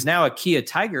 He is now a Kia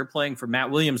Tiger playing for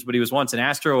Matt Williams, but he was once an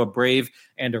Astro, a Brave,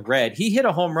 and a Red. He hit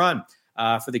a home run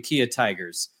for the Kia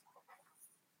Tigers.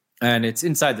 And it's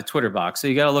inside the Twitter box, so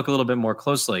you got to look a little bit more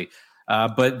closely.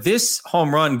 But this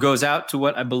home run goes out to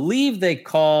what I believe they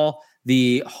call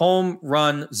the home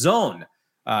run zone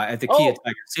at the Kia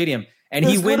Tiger Stadium. And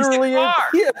he wins the car.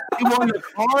 He won the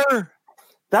car?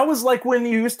 That was like when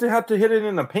you used to have to hit it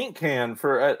in a paint can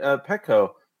for at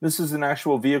Petco. This is an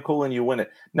actual vehicle and you win it.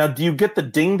 Now, do you get the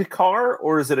dinged car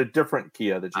or is it a different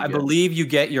Kia that you get? I believe you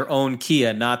get your own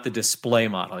Kia, not the display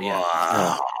model. Yeah.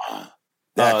 Wow.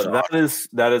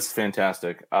 That is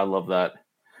fantastic. I love that.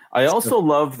 I also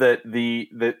love that the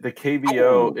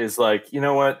KBO is like, you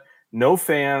know what? No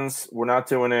fans. We're not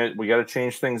doing it. We got to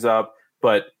change things up,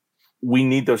 but we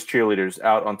need those cheerleaders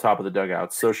out on top of the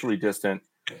dugout, socially distant.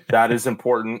 That is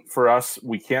important for us.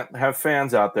 We can't have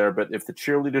fans out there, but if the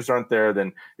cheerleaders aren't there,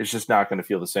 then it's just not going to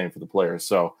feel the same for the players.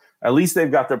 So at least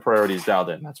they've got their priorities dialed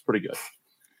in. That's pretty good.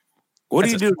 What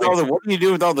do you do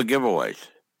with all the giveaways?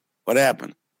 What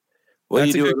happened?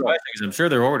 That's a good question, because I'm sure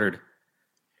they're ordered.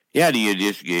 Yeah, do you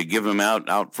just give them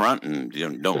out front and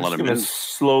don't let them in?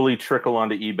 Slowly trickle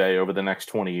onto eBay over the next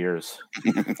 20 years.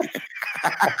 They're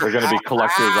going to be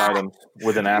collector's items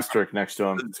with an asterisk next to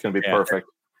them. It's going to be perfect.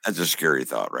 That's a scary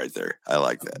thought right there. I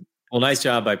like that. Well, nice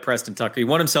job by Preston Tucker. He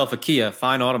won himself a Kia,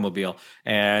 fine automobile,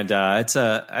 and that's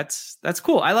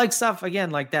cool. I like stuff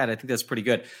again like that. I think that's pretty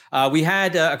good. We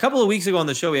had a couple of weeks ago on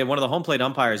the show, we had one of the home plate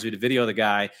umpires who did a video of the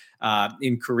guy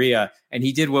in Korea, and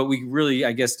he did what we really,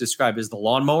 I guess, describe as the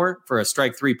lawnmower for a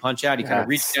strike three punch out. He kind of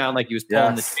reached down like he was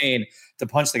pulling the chain to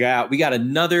punch the guy out. We got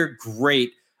another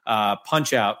great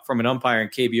punch out from an umpire in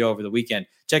KBO over the weekend.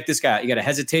 Check this guy out. You got a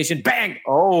hesitation, bang!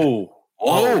 Oh.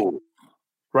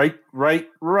 Right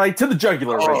to the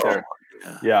jugular right there.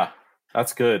 Yeah,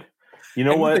 that's good. You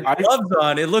know what? Gloves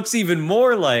on, it looks even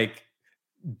more like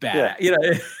bad. Yeah.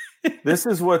 This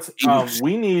is what's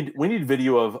we need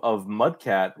video of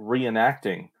Mudcat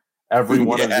reenacting every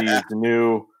one of these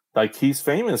new, like he's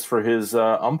famous for his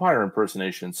umpire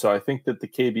impersonation. So I think that the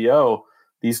KBO,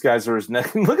 these guys are his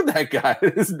neck. Look at that guy,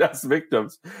 his next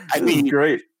victims. I mean,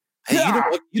 great. Hey,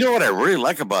 you know what I really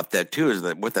like about that too is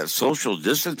that with that social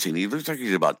distancing, he looks like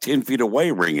he's about 10 feet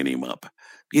away, ringing him up.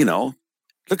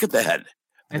 Look at that.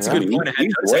 That's a good point.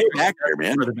 He's way back there,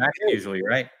 man. For the back usually,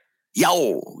 right?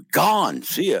 Yo, gone.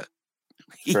 See ya.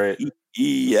 Great.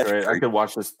 Yeah, great. I could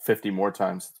watch this 50 more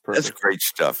times. It's perfect. That's great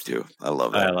stuff too. I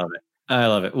love that. I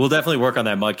love it. We'll definitely work on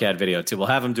that Mudcat video too. We'll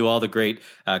have him do all the great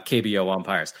KBO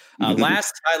umpires.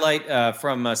 Last highlight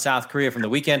from South Korea from the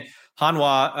weekend.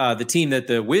 Hanwha, the team that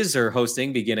the Wiz are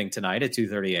hosting beginning tonight at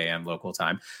 2:30 a.m. local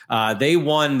time, they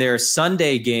won their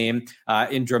Sunday game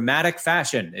in dramatic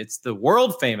fashion. It's the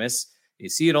world famous, you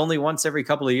see it only once every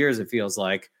couple of years, it feels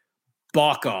like,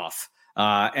 balk-off.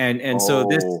 So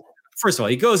this, first of all,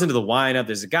 he goes into the windup.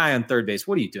 There's a guy on third base.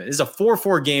 What are you doing? This is a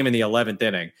 4-4 game in the 11th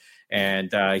inning,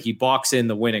 and he balks in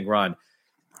the winning run.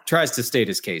 Tries to state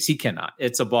his case. He cannot.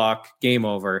 It's a balk. Game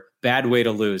over. Bad way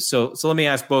to lose. So let me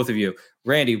ask both of you.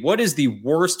 Randy, what is the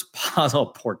worst possible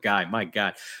poor guy? My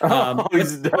God.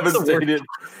 He's devastated.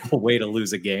 Way to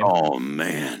lose a game. Oh,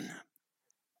 man.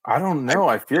 I don't know.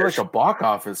 I feel like a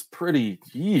balk-off is pretty,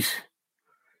 yeesh.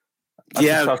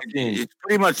 It's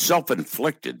pretty much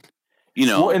self-inflicted.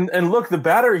 Well, and look, the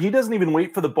batter, he doesn't even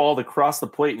wait for the ball to cross the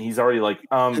plate, and he's already like,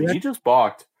 he just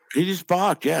balked. He just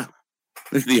balked, yeah.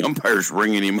 The umpire's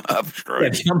ringing him up. Yeah,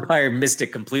 the umpire missed it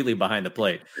completely behind the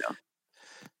plate. Yeah.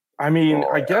 I mean,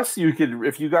 I guess you could,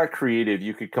 if you got creative,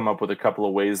 you could come up with a couple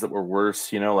of ways that were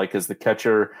worse, like as the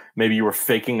catcher, maybe you were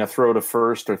faking a throw to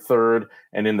first or third,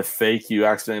 and in the fake, you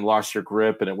accidentally lost your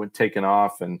grip and it went taken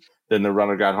off, and then the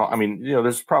runner got home. I mean,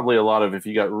 there's probably a lot of, if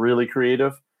you got really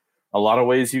creative, a lot of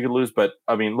ways you could lose, but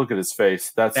I mean, look at his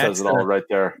face. That says it all right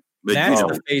there. But that's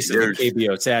the face of the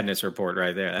KBO sadness report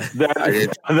right there. There's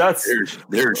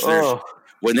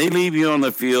when they leave you on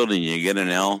the field and you get an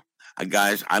L,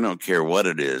 guys, I don't care what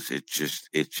it is. It's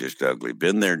just ugly.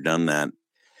 Been there, done that.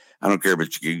 I don't care,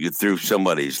 but you threw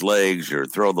somebody's legs or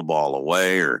throw the ball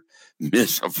away or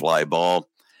miss a fly ball.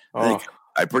 I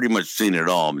pretty much seen it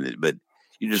all, but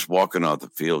you're just walking off the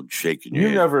field shaking your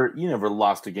head. You never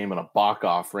lost a game in a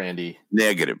balk-off, Randy.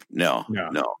 Negative. No.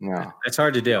 That's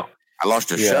hard to do. I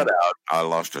lost a shutout. I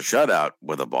lost a shutout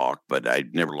with a balk, but I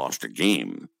never lost a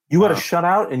game. You had a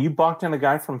shutout and you balked in a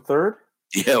guy from third?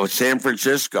 Yeah, with San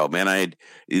Francisco, man. I had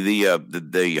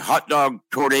the hot dog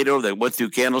tornado that went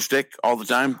through Candlestick all the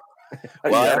time.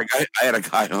 Well, I had a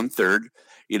guy on third,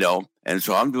 and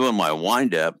so I'm doing my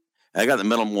wind up. I got in the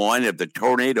middle of my wind up.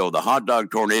 The hot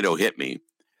dog tornado hit me,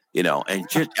 and I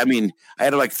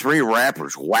had like 3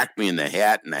 rappers whack me in the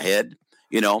hat and the head,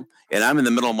 and I'm in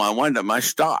the middle of my wind up. And I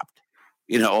stopped.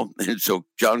 And so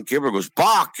John Kibler goes,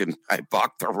 balk, and I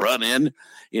balked the run in.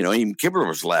 Even Kibler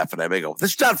was laughing. I go,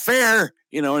 this is not fair.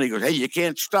 And he goes, hey, you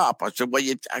can't stop. I said, well,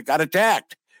 I got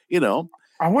attacked.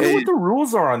 I wonder what the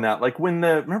rules are on that. Like when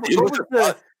it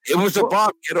was a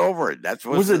balk. Get over it. That's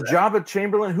what was it. Jabba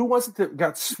Chamberlain? Who was it that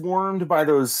got swarmed by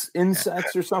those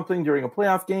insects or something during a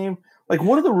playoff game? Like,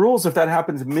 what are the rules if that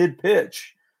happens mid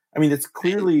pitch? I mean, it's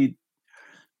clearly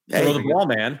throw the ball,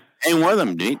 man. Ain't one of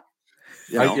them, dude.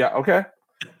 Yeah. Okay.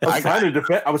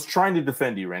 I was trying to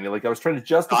defend you, Randy. Like I was trying to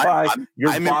justify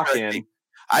your balk-in.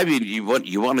 I mean, you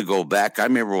want to go back? I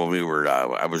remember when we were.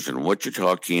 I was in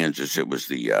Wichita, Kansas. It was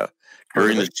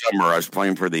during the summer. I was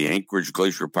playing for the Anchorage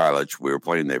Glacier Pilots. We were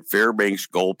playing the Fairbanks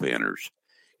Gold Panthers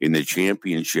in the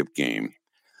championship game.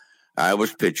 I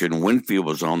was pitching. Winfield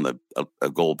was on the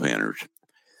Gold Panthers,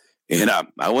 and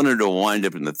I wanted to wind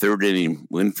up in the 3rd inning.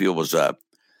 Winfield was up.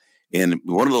 And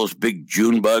one of those big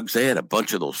June bugs, they had a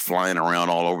bunch of those flying around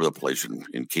all over the place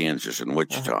in Kansas and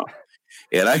Wichita.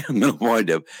 And I am going to wind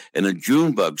up, and a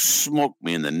June bug smoked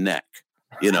me in the neck.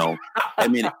 I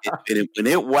mean, when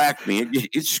it whacked me,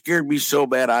 it scared me so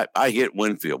bad. I hit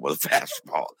Winfield with a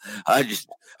fastball. I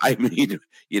didn't mean to.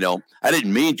 I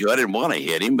didn't want to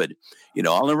hit him, but,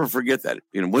 I'll never forget that.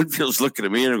 Winfield's looking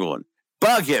at me and going,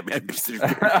 bug hit me.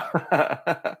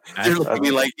 They're looking at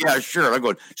me like, yeah, sure. And I'm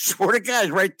going, swear to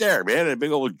God, right there, man. And a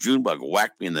big old June bug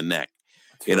whacked me in the neck.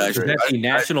 Is that the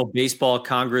National Baseball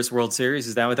Congress World Series?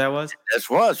 Is that what that was? That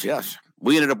was, yes.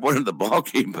 We ended up winning the ball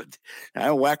game, but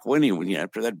I whacked Winnie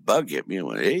after that bug hit me. I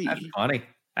went, hey. That's funny.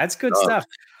 That's good stuff.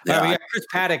 Yeah. We got Chris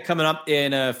Paddack coming up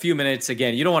in a few minutes.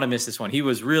 Again, you don't want to miss this one. He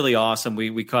was really awesome.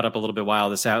 We caught up a little bit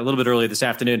earlier this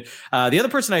afternoon. The other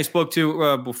person I spoke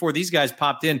to before these guys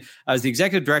popped in is the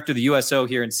executive director of the USO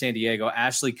here in San Diego,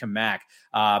 Ashley Kamak.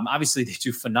 Obviously, they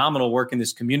do phenomenal work in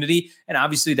this community, and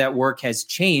obviously that work has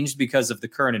changed because of the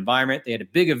current environment. They had a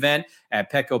big event at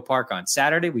Petco Park on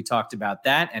Saturday. We talked about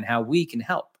that and how we can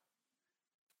help.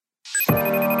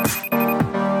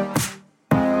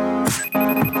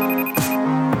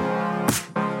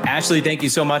 Ashley, thank you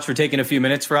so much for taking a few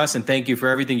minutes for us, and thank you for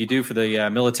everything you do for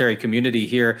the military community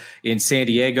here in San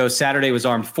Diego. Saturday was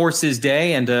Armed Forces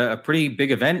Day, and a pretty big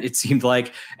event, it seemed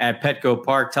like, at Petco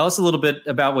Park. Tell us a little bit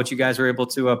about what you guys were able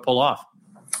to pull off.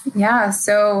 Yeah,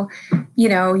 so,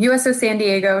 USO San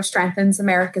Diego strengthens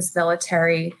America's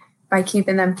military by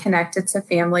keeping them connected to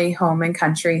family, home, and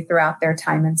country throughout their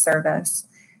time in service.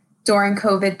 During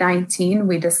COVID-19,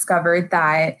 we discovered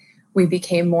that we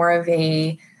became more of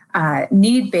a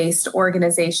need-based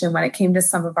organization when it came to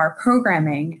some of our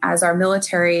programming, as our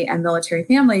military and military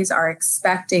families are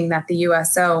expecting that the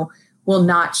USO will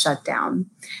not shut down.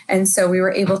 And so we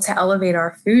were able to elevate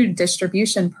our food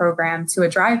distribution program to a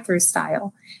drive-through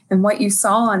style. And what you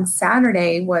saw on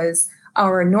Saturday was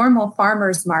our normal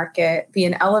farmers market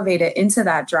being elevated into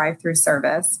that drive-through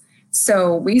service.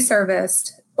 So we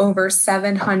serviced over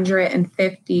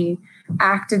 750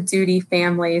 active duty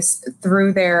families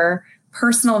through their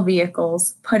personal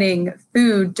vehicles, putting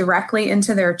food directly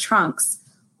into their trunks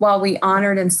while we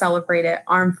honored and celebrated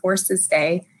Armed Forces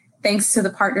Day, thanks to the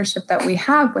partnership that we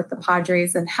have with the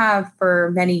Padres and have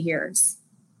for many years.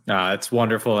 It's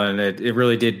wonderful. And it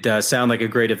really did sound like a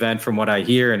great event from what I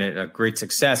hear, and a great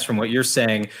success from what you're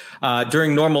saying.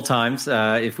 During normal times,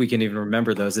 if we can even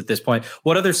remember those at this point,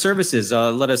 what other services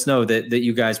let us know that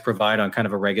you guys provide on kind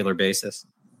of a regular basis?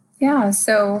 Yeah,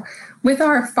 so with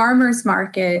our farmers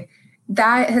market,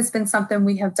 that has been something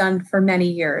we have done for many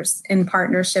years in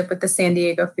partnership with the San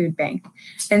Diego Food Bank.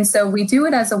 And so we do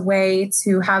it as a way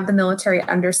to have the military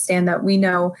understand that we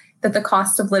know that the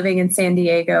cost of living in San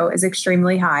Diego is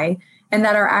extremely high, and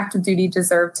that our active duty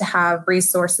deserve to have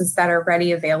resources that are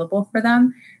ready available for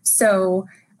them. So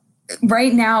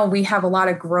right now we have a lot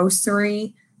of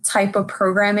grocery type of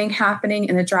programming happening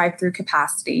in a drive-through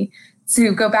capacity.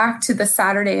 To go back to the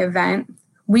Saturday event,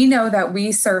 we know that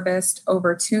we serviced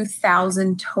over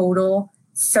 2,000 total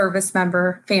service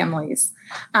member families.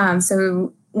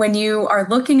 So when you are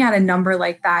looking at a number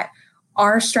like that,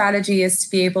 our strategy is to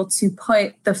be able to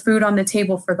put the food on the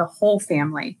table for the whole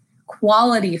family,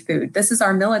 quality food. This is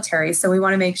our military, so we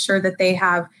want to make sure that they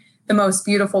have the most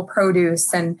beautiful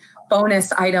produce and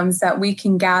bonus items that we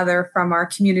can gather from our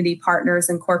community partners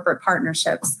and corporate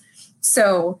partnerships.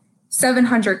 So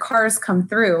 700 cars come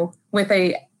through with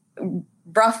a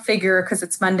rough figure, because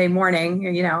it's Monday morning,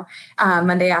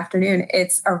 Monday afternoon,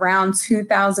 it's around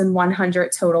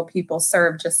 2,100 total people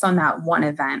served just on that one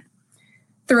event.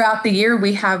 Throughout the year,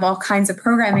 we have all kinds of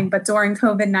programming, but during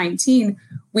COVID-19,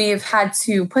 we've had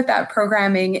to put that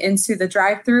programming into the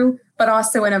drive-through, but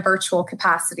also in a virtual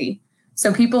capacity.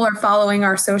 So people are following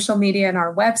our social media and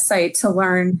our website to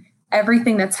learn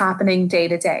everything that's happening day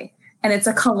to day. And it's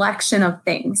a collection of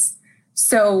things.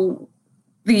 So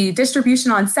the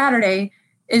distribution on Saturday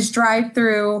is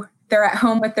drive-through, they're at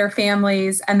home with their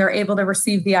families, and they're able to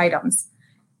receive the items.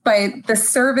 But the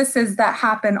services that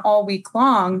happen all week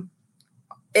long,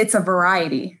 it's a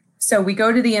variety. So we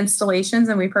go to the installations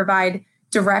and we provide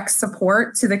direct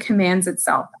support to the commands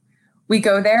itself. We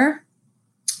go there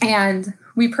and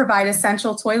we provide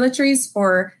essential toiletries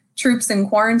for troops in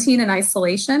quarantine and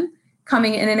isolation,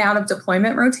 coming in and out of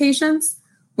deployment rotations.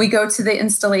 We go to the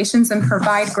installations and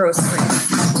provide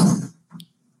groceries.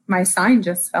 My sign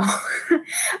just fell.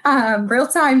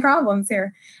 Real-time problems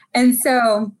here. And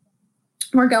so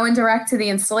we're going direct to the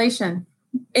installation.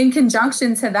 In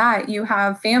conjunction to that, you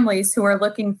have families who are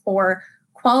looking for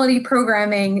quality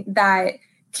programming that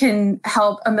can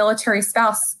help a military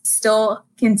spouse still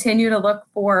continue to look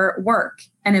for work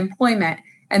and employment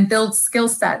and build skill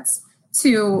sets,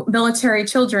 to military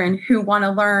children who want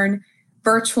to learn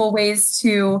virtual ways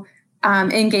to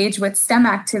engage with STEM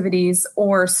activities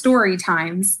or story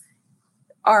times.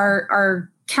 Our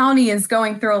county is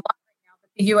going through a lot right now,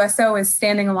 but the USO is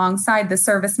standing alongside the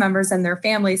service members and their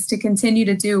families to continue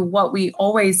to do what we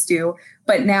always do,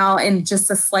 but now in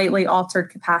just a slightly altered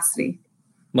capacity.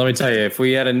 Let me tell you, if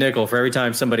we had a nickel for every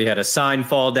time somebody had a sign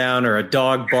fall down or a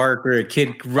dog bark or a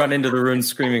kid run into the room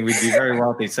screaming, we'd be very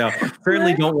wealthy. So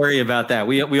certainly don't worry about that.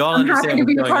 We all understand. I'm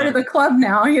happy to be part of the club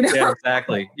now. Yeah,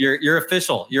 exactly. You're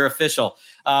official. You're official.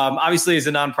 Obviously, as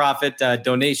a nonprofit,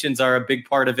 donations are a big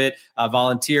part of it.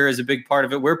 Volunteer is a big part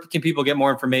of it. Where can people get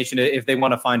more information if they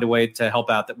want to find a way to help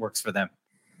out that works for them?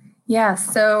 Yeah,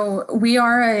 so we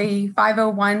are a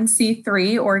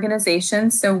 501c3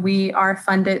 organization, so we are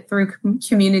funded through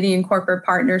community and corporate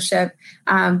partnership,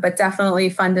 but definitely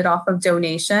funded off of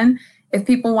donation. If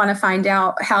people want to find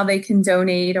out how they can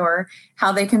donate or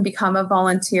how they can become a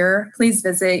volunteer, please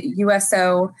visit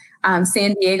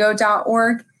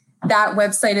usosandiego.org. That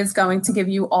website is going to give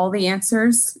you all the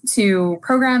answers to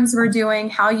programs we're doing,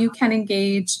 how you can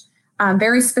engage,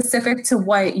 very specific to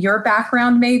what your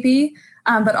background may be.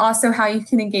 But also how you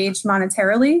can engage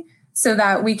monetarily so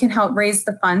that we can help raise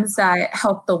the funds that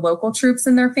help the local troops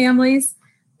and their families.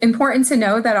 Important to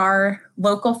know that our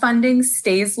local funding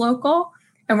stays local,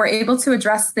 and we're able to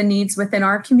address the needs within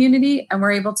our community, and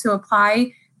we're able to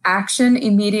apply action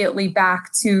immediately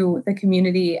back to the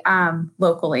community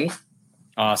locally.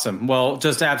 Awesome. Well,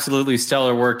 just absolutely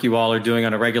stellar work you all are doing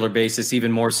on a regular basis,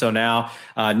 even more so now.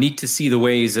 Neat to see the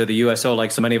ways the USO,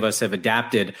 like so many of us, have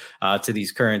adapted to these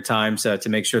current times to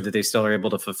make sure that they still are able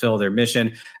to fulfill their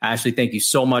mission. Ashley, thank you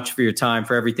so much for your time,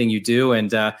 for everything you do,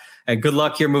 and good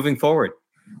luck here moving forward.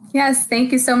 Yes,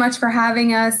 thank you so much for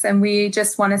having us. And we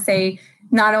just want to say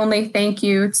not only thank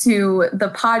you to the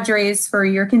Padres for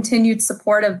your continued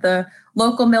support of the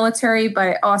local military,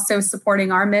 but also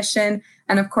supporting our mission.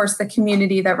 And of course, the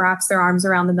community that wraps their arms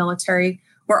around the military.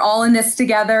 We're all in this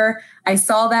together. I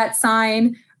saw that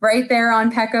sign right there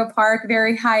on Petco Park,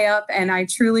 very high up. And I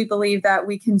truly believe that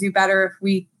we can do better if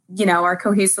we, are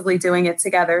cohesively doing it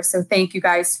together. So thank you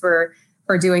guys for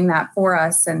doing that for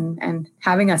us and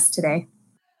having us today.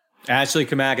 Ashley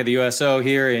Kamak of the USO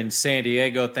here in San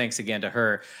Diego. Thanks again to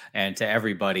her and to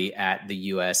everybody at the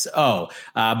USO.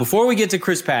 Before we get to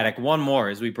Chris Paddock, one more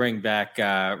as we bring back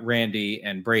Randy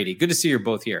and Brady. Good to see you're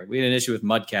both here. We had an issue with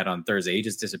Mudcat on Thursday. He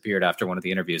just disappeared after one of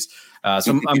the interviews.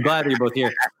 So I'm glad that you're both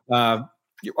here.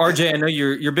 RJ, I know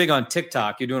you're big on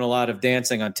TikTok. You're doing a lot of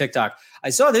dancing on TikTok.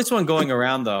 I saw this one going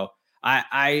around, though.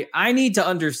 I need to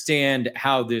understand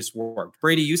how this worked.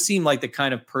 Brady, you seem like the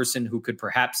kind of person who could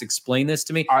perhaps explain this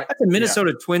to me. That's the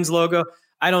Minnesota Twins logo.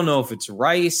 I don't know if it's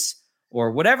rice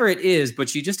or whatever it is, but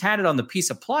she just had it on the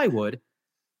piece of plywood,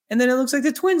 and then it looks like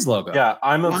the Twins logo. Yeah,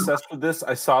 I'm obsessed with this.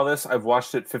 I saw this. I've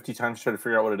watched it 50 times trying to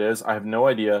figure out what it is. I have no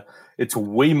idea. It's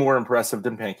way more impressive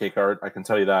than pancake art. I can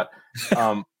tell you that.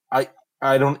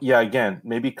 I don't. Yeah, again,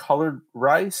 maybe colored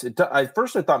rice. At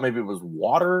first, I thought maybe it was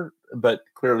water, but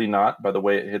clearly not by the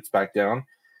way it hits back down.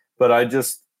 But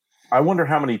I wonder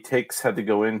how many takes had to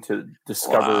go in to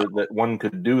discover that one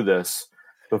could do this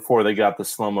before they got the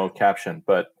slow-mo caption.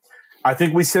 But I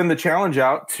think we send the challenge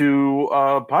out to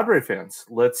Padre fans.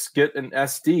 Let's get an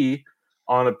SD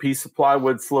on a piece of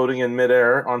plywood floating in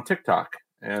midair on TikTok,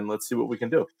 and let's see what we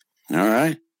can do. All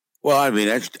right. Well, I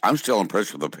mean, I'm still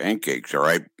impressed with the pancakes. All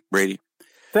right, Brady.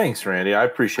 Thanks, Randy. I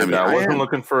appreciate that. I wasn't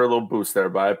looking for a little boost there,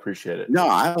 but I appreciate it. No,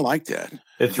 I like that.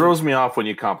 It throws me off when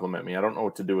you compliment me. I don't know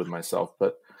what to do with myself,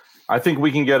 but I think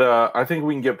we can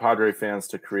get Padre fans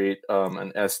to create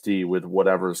an SD with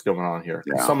whatever's going on here.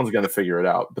 Yeah. Someone's going to figure it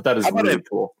out. But that is really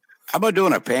cool. How about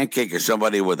doing a pancake of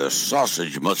somebody with a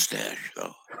sausage mustache,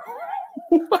 though?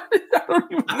 What? I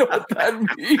don't even know what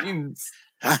that means.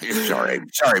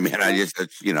 Sorry, man.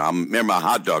 I'm a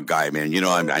hot dog guy, man.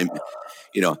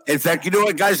 In fact, you know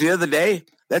what, guys? The other day,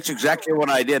 that's exactly what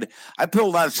I did. I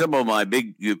pulled out some of my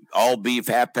big all beef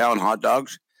half-pound hot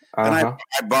dogs, and I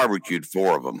barbecued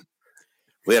 4 of them.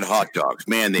 We had hot dogs,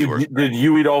 man. Did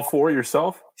you eat all 4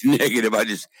 yourself? Negative. I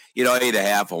just, I ate a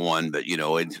half of one, but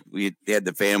we had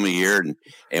the family here, and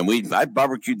I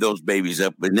barbecued those babies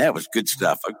up, and that was good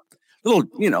stuff. A little,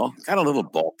 got a little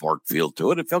ballpark feel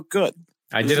to it. It felt good.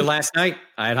 I did it last night.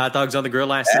 I had hot dogs on the grill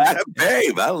last night.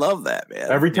 Babe, I love that, man.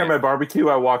 Every time I barbecue,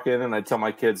 I walk in and I tell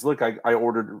my kids, "Look, I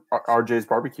ordered RJ's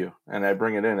barbecue," and I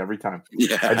bring it in every time.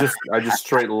 Yeah. I just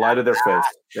straight light of their face.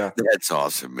 Yeah, that's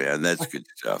awesome, man. That's good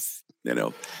stuff.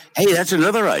 Hey, that's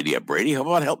another idea, Brady. How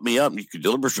about help me out? You could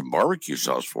deliver some barbecue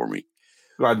sauce for me.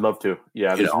 I'd love to.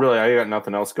 Yeah, I got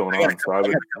nothing else going on, so I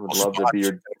would love to be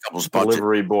your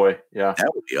delivery boy. Yeah,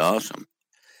 that would be awesome.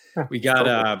 We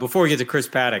got before we get to Chris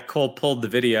Paddock, Cole pulled the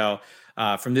video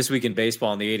from This Week in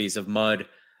Baseball in the 80s of Mud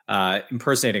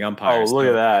impersonating umpires. Oh, look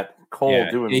at that. Cole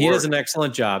doing he work. does an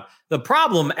excellent job. The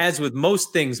problem, as with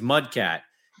most things Mudcat,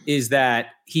 is that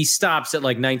he stops at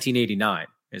like 1989.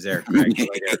 Is Eric Craig.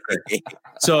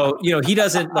 So, he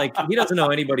doesn't know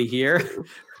anybody here.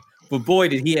 But boy,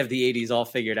 did he have the 80s all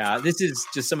figured out. This is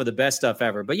just some of the best stuff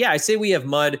ever. But yeah, I say we have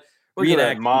Mud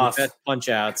reenact the best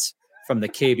punch-outs from the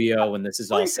KBO when this is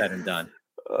all said and done.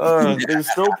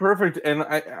 It's so perfect. And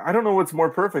I don't know what's more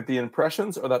perfect, the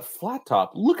impressions or that flat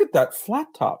top. Look at that flat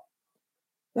top.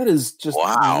 That is just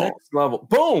next level.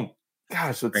 Boom.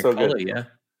 Gosh, that's so good. Yeah.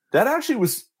 That actually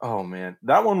was, oh man,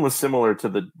 that one was similar to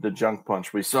the junk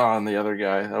punch we saw on the other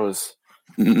guy. That was,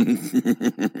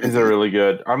 these are really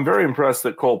good. I'm very impressed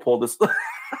that Cole pulled this.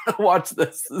 Watch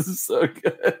this. This is so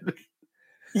good.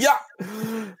 Yeah.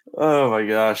 Oh my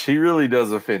gosh. He really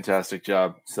does a fantastic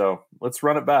job. So let's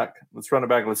run it back. Let's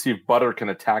see if Butter can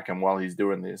attack him while he's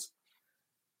doing these.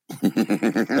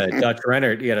 Dutch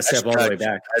Renner, you got to step all the way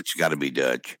back. That's got to be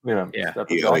Dutch. Yeah.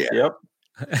 Yep.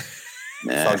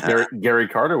 So Gary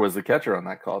Carter was the catcher on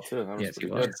that call too. That was yes, he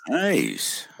was. Good.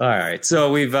 Nice. All right,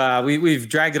 so we've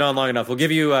dragged it on long enough. We'll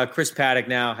give you Chris Paddock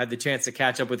now. Had the chance to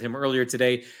catch up with him earlier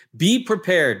today. Be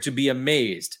prepared to be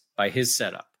amazed by his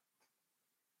setup.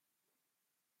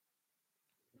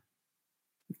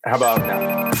 How about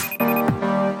now?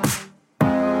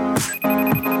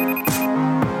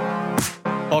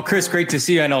 Well, Chris, great to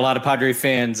see you. I know a lot of Padre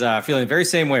fans feeling the very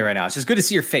same way right now. It's just good to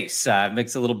see your face. It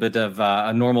makes a little bit of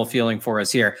a normal feeling for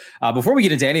us here. Before we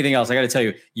get into anything else, I got to tell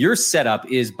you, your setup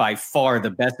is by far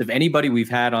the best of anybody we've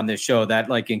had on this show. That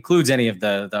includes any of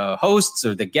the hosts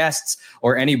or the guests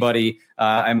or anybody.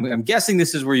 I'm guessing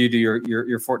this is where you do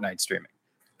your Fortnite streaming.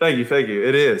 Thank you.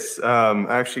 It is. I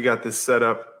actually got this set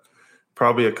up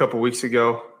probably a couple weeks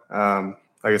ago. Like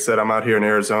I said, I'm out here in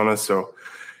Arizona, so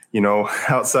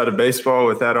outside of baseball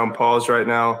with that on pause right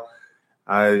now,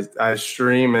 I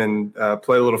stream and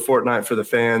play a little Fortnite for the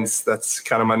fans. That's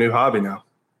kind of my new hobby now.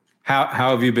 How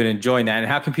have you been enjoying that, and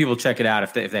how can people check it out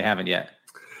if they haven't yet?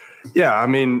 Yeah, I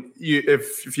mean,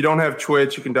 if you don't have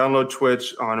Twitch, you can download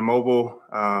Twitch on a mobile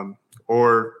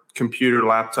or computer,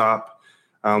 laptop.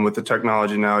 With the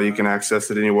technology now, you can access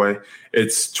it anyway.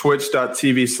 It's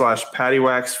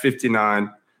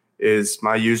twitch.tv/pattywax59 is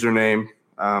my username.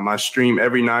 I stream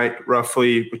every night,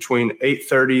 roughly between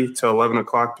 8:30 to 11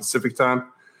 o'clock Pacific time.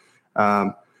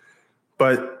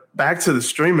 But back to the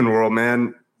streaming world,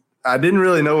 man, I didn't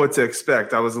really know what to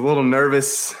expect. I was a little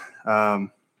nervous.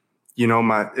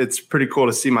 It's pretty cool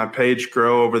to see my page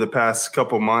grow over the past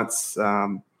couple months.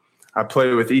 I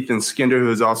play with Ethan Skinder,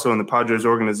 who is also in the Padres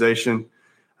organization.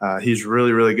 He's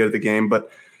really, really good at the game.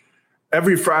 But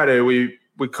every Friday, we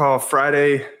call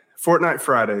Fortnite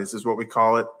Fridays is what we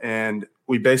call it. And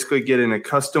we basically get in a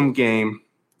custom game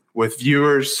with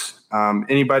viewers,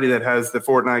 anybody that has the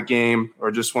Fortnite game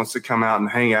or just wants to come out and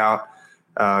hang out.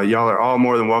 Y'all are all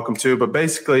more than welcome to. But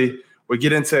basically, we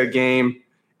get into a game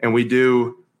and we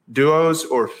do duos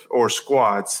or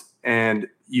squads. And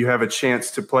you have a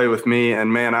chance to play with me.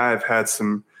 And, man, I've had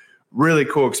some really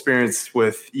cool experience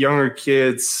with younger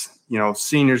kids,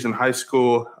 seniors in high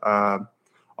school,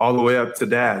 all the way up to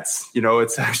dads.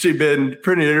 It's actually been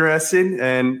pretty interesting.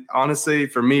 And honestly,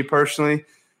 for me personally,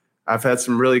 I've had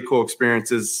some really cool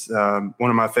experiences. One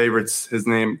of my favorites, his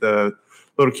name, the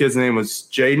little kid's name was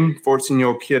Jaden,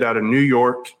 14-year-old kid out of New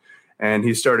York. And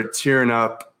he started tearing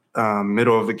up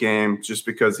middle of the game just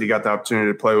because he got the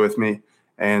opportunity to play with me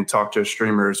and talk to a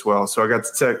streamer as well. So I got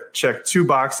to check 2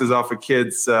 boxes off a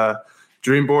kid's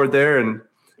dream board there. And,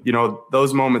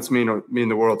 those moments mean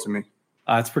the world to me.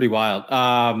 It's pretty wild.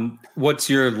 What's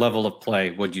your level of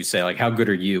play, would you say? Like, how good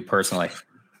are you personally?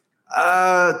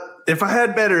 If I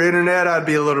had better internet, I'd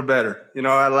be a little better.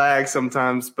 I lag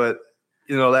sometimes, but,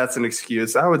 that's an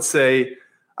excuse. I would say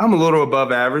I'm a little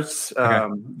above average.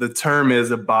 Okay. The term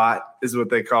is a bot is what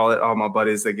they call it. All my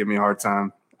buddies, they give me a hard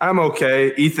time. I'm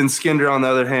okay. Ethan Skinder, on the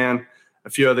other hand, a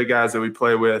few other guys that we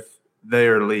play with, they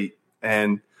are elite.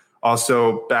 And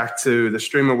also back to the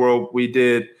streaming world, we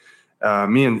did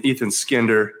me and Ethan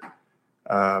Skinder,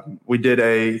 we did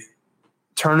a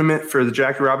tournament for the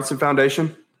Jackie Robinson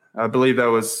Foundation. I believe that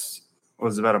was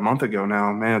about a month ago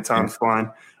now. Man, time's flying.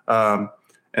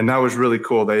 And that was really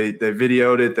cool. They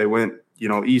videoed it. They went,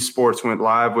 esports went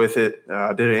live with it.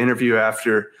 Did an interview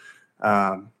after.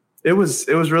 It was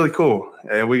really cool.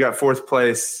 And we got 4th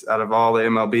place out of all the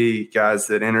MLB guys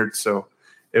that entered. So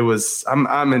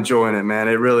I'm enjoying it, man.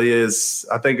 It really is.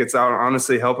 I think it's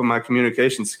honestly helping my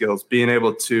communication skills, being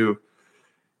able to,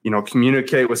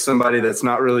 communicate with somebody that's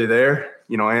not really there,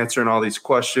 answering all these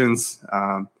questions,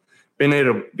 being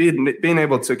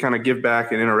able to kind of give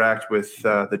back and interact with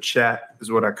the chat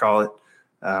is what I call it.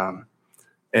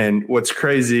 And what's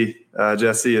crazy,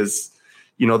 Jesse, is,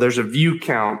 there's a view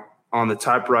count on the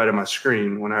top right of my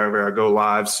screen whenever I go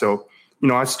live. So,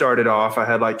 I started off, I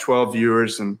had like 12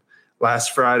 viewers, and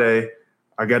last Friday,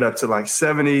 I got up to like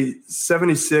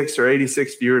 76 or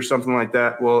 86 viewers, something like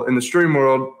that. Well, in the stream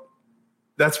world,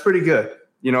 that's pretty good.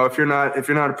 If you're not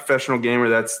a professional gamer,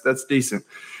 that's decent.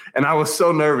 And I was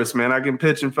so nervous, man. I can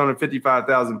pitch in front of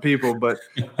 55,000 people, but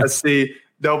I see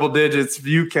double digits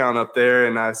view count up there,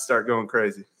 and I start going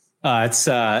crazy. It's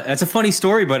a funny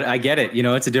story, but I get it.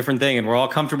 It's a different thing, and we're all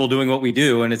comfortable doing what we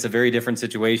do, and it's a very different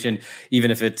situation, even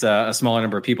if it's a smaller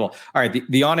number of people. All right,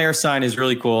 the on-air sign is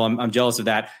really cool. I'm jealous of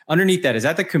that. Underneath that, is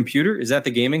that the computer? Is that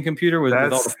the gaming computer with all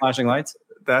the flashing lights?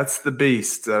 That's the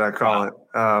beast that I call it.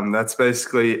 That's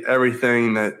basically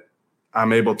everything that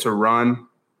I'm able to run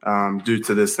due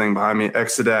to this thing behind me.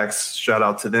 Exodax, shout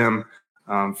out to them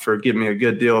for giving me a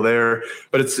good deal there.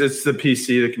 But it's the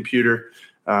PC, the computer.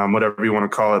 Whatever you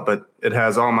want to call it, but it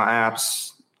has all my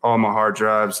apps, all my hard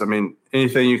drives. I mean,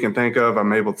 anything you can think of,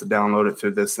 I'm able to download it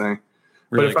through this thing.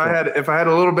 Really but if I had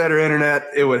a little better internet,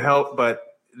 it would help, but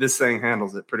this thing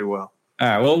handles it pretty well. All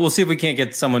right. Well, we'll see if we can't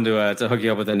get someone to hook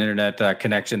you up with an internet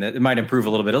connection. It might improve a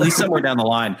little bit, at least somewhere down the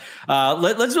line.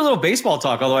 Let's do a little baseball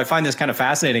talk, although I find this kind of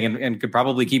fascinating and could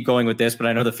probably keep going with this, but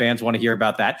I know the fans want to hear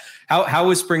about that. How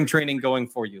is spring training going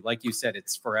for you? Like you said,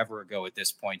 it's forever ago at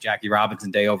this point. Jackie Robinson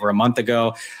Day over a month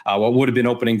ago. What would have been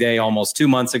opening day almost 2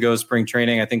 months ago, spring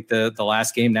training. I think the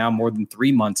last game now more than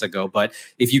 3 months ago. But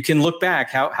if you can look back,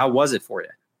 how was it for you?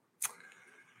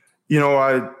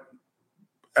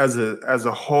 As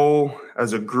a whole,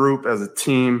 as a group, as a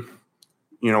team,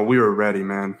 we were ready,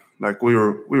 man. Like we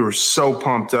were so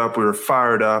pumped up. We were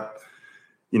fired up.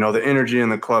 The energy in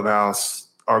the clubhouse,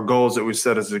 our goals that we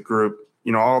set as a group,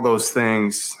 all those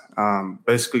things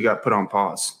basically got put on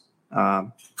pause.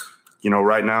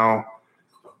 Right now,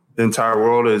 the entire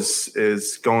world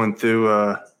is going through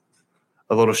a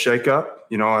little shakeup.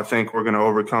 I think we're going to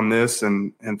overcome this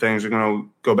and things are going to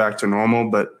go back to normal.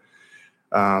 But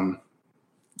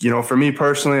for me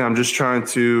personally, I'm just trying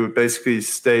to basically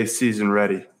stay season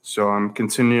ready. So I'm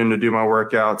continuing to do my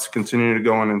workouts, continuing to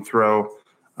go in and throw.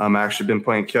 I've actually been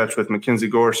playing catch with Mackenzie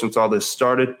Gore since all this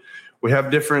started. We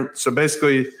have so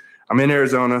basically I'm in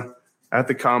Arizona at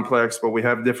the complex, but we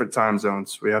have different time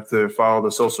zones. We have to follow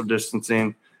the social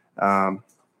distancing, the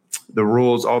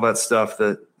rules, all that stuff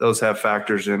those have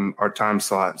factors in our time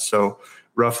slot. So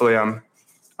roughly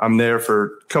I'm there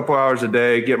for a couple hours a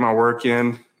day, get my work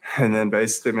in. And then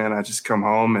basically, man, I just come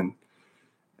home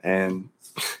and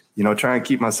try and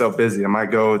keep myself busy. I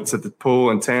might go to the pool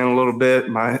and tan a little bit,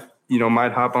 might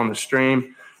hop on the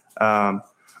stream.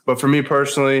 But for me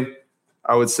personally,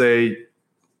 I would say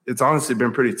it's honestly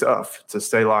been pretty tough to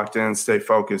stay locked in, stay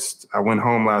focused. I went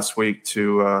home last week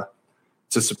to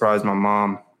surprise my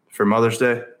mom for Mother's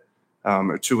Day,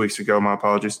 or 2 weeks ago, my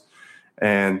apologies.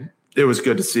 And it was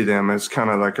good to see them. It's kind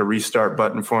of like a restart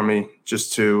button for me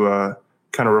just to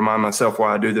kind of remind myself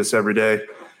why I do this every day.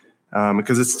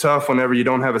 Because it's tough whenever you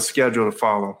don't have a schedule to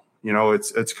follow.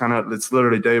 It's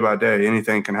literally day by day.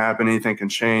 Anything can happen. Anything can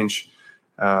change.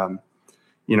 So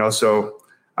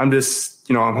I'm just,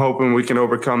 I'm hoping we can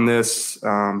overcome this,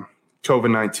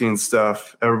 COVID-19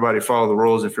 stuff. Everybody follow the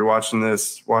rules. If you're watching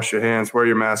this, wash your hands, wear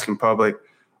your mask in public.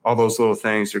 All those little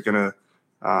things are going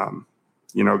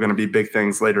to be big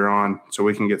things later on so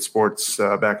we can get sports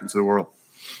back into the world.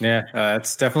 Yeah,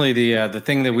 it's definitely the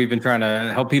thing that we've been trying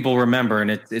to help people remember,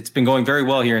 and it's been going very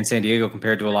well here in San Diego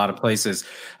compared to a lot of places,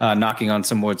 knocking on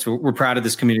some wood. So we're proud of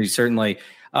this community, certainly.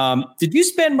 Did you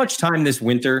spend much time this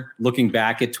winter looking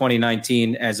back at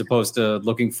 2019 as opposed to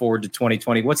looking forward to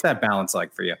 2020? What's that balance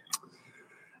like for you?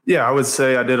 Yeah, I would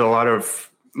say I did a lot of,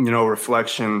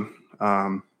 reflection,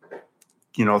 through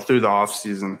the off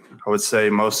season. I would say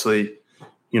mostly,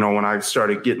 when I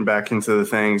started getting back into the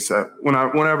things,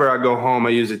 whenever I go home, I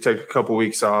usually take a couple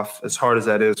weeks off. As hard as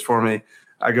that is for me,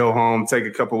 I go home, take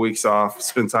a couple weeks off,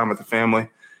 spend time with the family,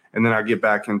 and then I get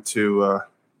back into,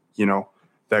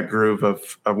 that groove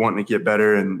of wanting to get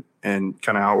better and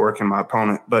kind of outworking my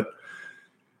opponent. But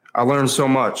I learned so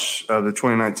much of the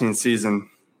 2019 season.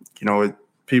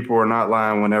 People are not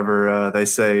lying whenever they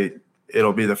say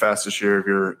it'll be the fastest year of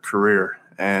your career.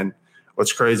 And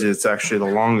what's crazy, it's actually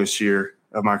the longest year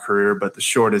of my career, but the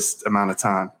shortest amount of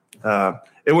time.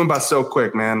 It went by so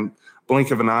quick, man.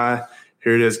 Blink of an eye.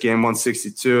 Here it is, game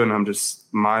 162, and I'm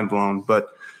just mind blown. But,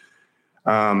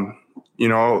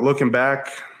 looking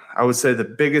back, I would say the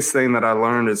biggest thing that I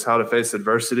learned is how to face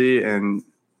adversity. And,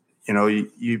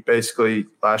 you basically,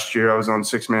 last year I was on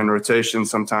 6-man rotation,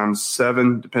 sometimes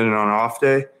 7, depending on an off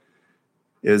day,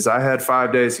 is I had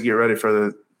 5 days to get ready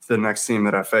for the next team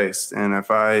that I faced. And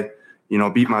if I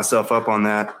beat myself up on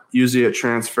that, usually it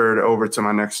transferred over to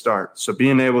my next start. So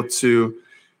being able to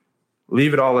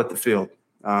leave it all at the field.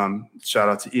 Shout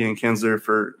out to Ian Kinsler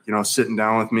for, sitting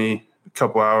down with me a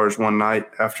couple hours one night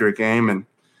after a game. And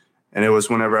it was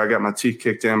whenever I got my teeth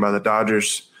kicked in by the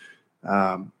Dodgers.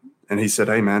 And he said,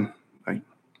 hey, man,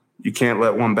 you can't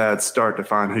let one bad start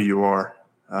define who you are.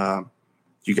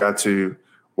 You got to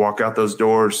walk out those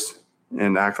doors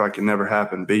and act like it never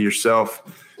happened. Be yourself.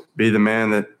 Be the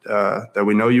man that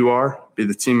we know you are. Be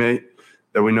the teammate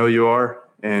that we know you are,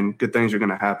 and good things are going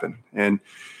to happen. And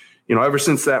ever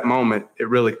since that moment, it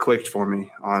really clicked for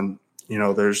me on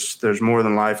there's more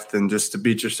than life than just to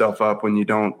beat yourself up when you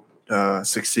don't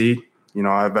succeed.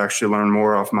 I've actually learned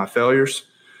more off my failures.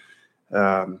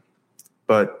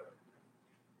 But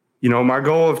my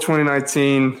goal of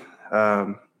 2019,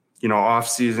 off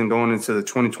season going into the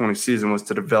 2020 season was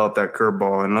to develop that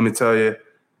curveball. And let me tell you,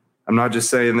 I'm not just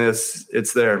saying this,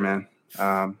 it's there, man.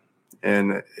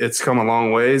 And it's come a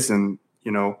long ways. And,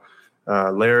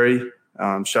 Larry,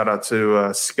 shout out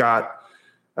to Scott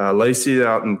Lacey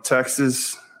out in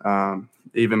Texas,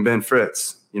 even Ben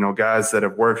Fritz, guys that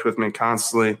have worked with me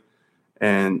constantly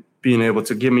and being able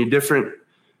to give me different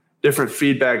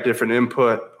feedback, different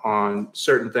input on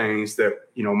certain things that,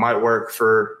 might work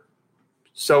for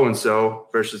so-and-so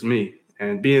versus me.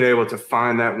 And being able to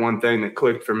find that one thing that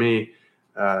clicked for me,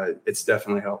 it's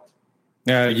definitely helped.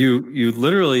 You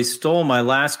literally stole my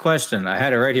last question. I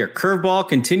had it right here. Curveball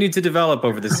continued to develop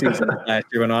over the season last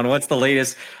year went on. What's the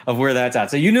latest of where that's at?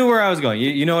 So you knew where I was going.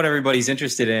 You know what everybody's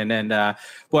interested in. And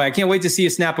boy, I can't wait to see you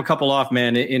snap a couple off,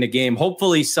 man, in a game,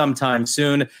 hopefully sometime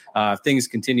soon. Things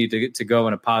continue to go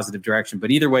in a positive direction. But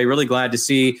either way, really glad to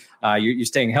see you're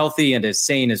staying healthy and as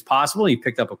sane as possible. You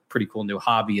picked up a pretty cool new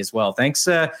hobby as well. Thanks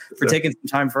for taking some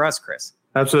time for us, Chris.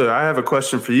 Absolutely. I have a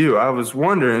question for you. I was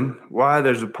wondering why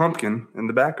there's a pumpkin in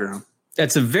the background.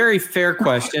 That's a very fair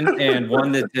question and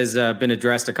one that has been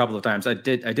addressed a couple of times. I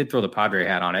did throw the Padre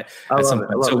hat on it at some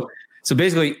point. So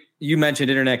basically, you mentioned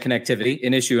internet connectivity,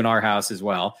 an issue in our house as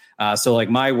well. So like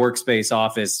my workspace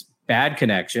office, bad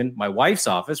connection. My wife's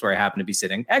office, where I happen to be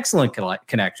sitting, excellent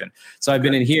connection. So I've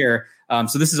been in here.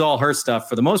 So this is all her stuff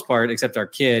for the most part, except our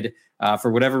kid.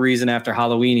 For whatever reason, after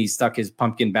Halloween, he stuck his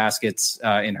pumpkin baskets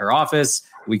in her office.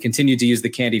 We continued to use the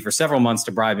candy for several months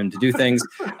to bribe him to do things,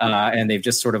 and they've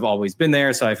just sort of always been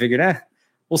there. So I figured,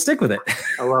 we'll stick with it.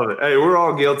 I love it. Hey, we're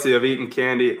all guilty of eating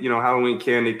candy, Halloween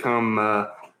candy come,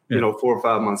 4 or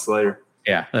 5 months later.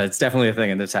 Yeah, it's definitely a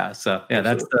thing in this house. So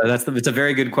yeah, it's a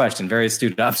very good question. Very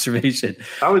astute observation.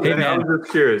 I was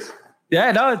just curious.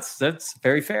 Yeah, no, that's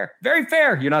very fair. Very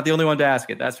fair. You're not the only one to ask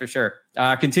it. That's for sure.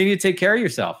 Continue to take care of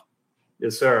yourself.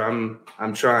 Yes, sir.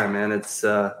 I'm trying, man. It's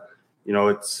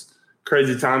it's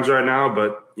crazy times right now,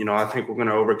 but I think we're going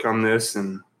to overcome this,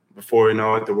 and before we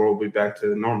know it, the world will be back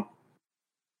to normal.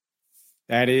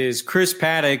 That is Chris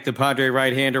Paddack, the Padre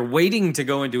right-hander, waiting to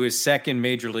go into his second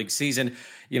major league season.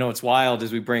 It's wild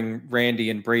as we bring Randy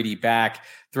and Brady back.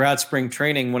 Throughout spring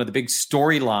training, one of the big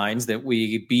storylines that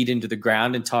we beat into the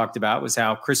ground and talked about was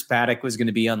how Chris Paddack was going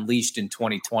to be unleashed in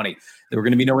 2020. There were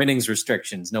going to be no innings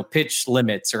restrictions, no pitch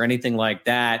limits or anything like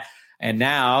that. And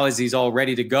now, as he's all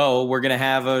ready to go, we're going to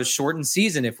have a shortened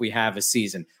season if we have a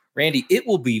season. Randy, it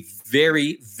will be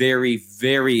very, very,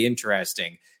 very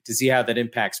interesting to see how that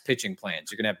impacts pitching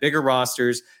plans. You're going to have bigger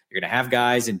rosters. You're going to have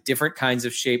guys in different kinds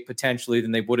of shape potentially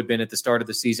than they would have been at the start of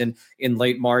the season in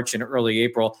late March and early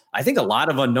April. I think a lot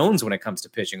of unknowns when it comes to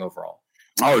pitching overall.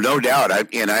 Oh, no doubt.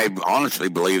 I honestly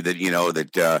believe that,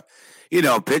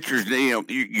 pitchers,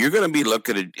 you're going to be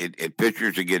looking at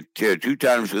pitchers to get two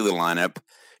times through the lineup.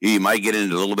 You might get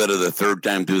into a little bit of the third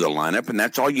time through the lineup, and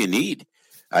that's all you need.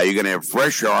 You're going to have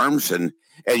fresh arms, and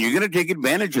you're going to take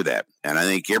advantage of that. And I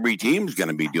think every team is going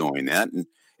to be doing that,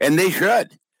 and they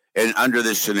should, and under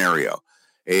this scenario.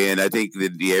 And I think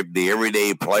that the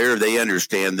everyday player, they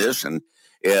understand this, and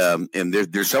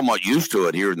they're somewhat used to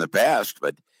it here in the past.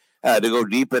 But to go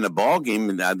deep in a ball game,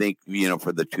 and I think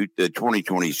for the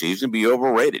 2020 season, be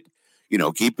overrated.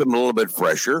 Keep them a little bit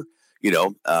fresher.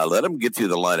 Let them get through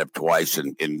the lineup twice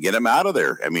and get them out of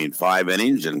there. 5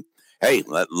 innings, and hey,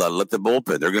 let the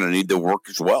bullpen. They're going to need to work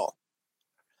as well.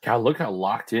 God, look how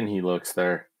locked in he looks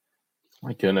there.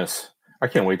 My goodness. I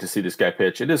can't wait to see this guy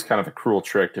pitch. It is kind of a cruel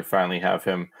trick to finally have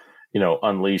him,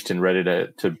 unleashed and ready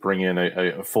to bring in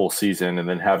a full season and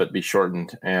then have it be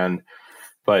shortened.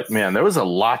 But man, there was a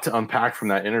lot to unpack from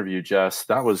that interview, Jess.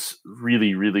 That was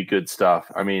really, really good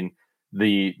stuff.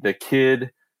 The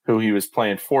kid who he was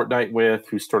playing Fortnite with,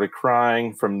 who started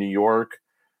crying from New York,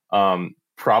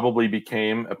 probably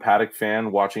became a Paddock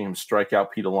fan watching him strike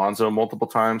out Pete Alonso multiple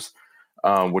times,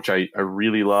 which I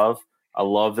really love. I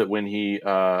love that when he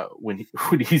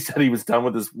said he was done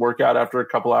with his workout after a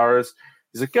couple hours,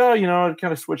 he's like, I'd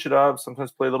kind of switch it up,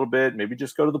 sometimes play a little bit, maybe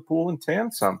just go to the pool and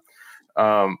tan some.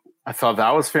 I thought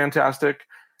that was fantastic.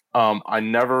 I have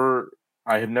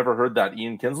never heard that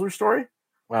Ian Kinsler story.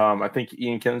 I think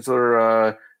Ian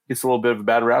Kinsler gets a little bit of a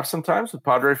bad rap sometimes with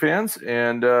Padre fans.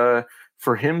 And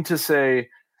for him to say,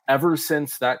 ever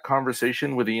since that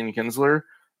conversation with Ian Kinsler,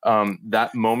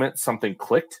 that moment something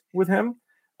clicked with him,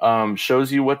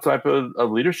 shows you what type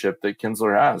of leadership that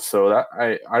Kinsler has. So that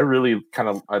I really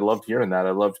I loved hearing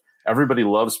that. Everybody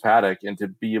loves Paddock, and to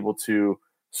be able to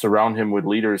surround him with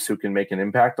leaders who can make an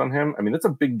impact on him. That's a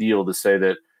big deal to say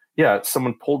that,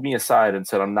 someone pulled me aside and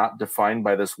said, I'm not defined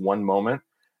by this one moment.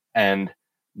 And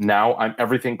now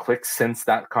everything clicks since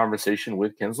that conversation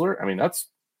with Kinsler. It's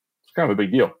kind of a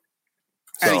big deal.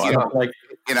 So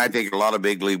I think a lot of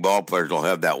big league ball players will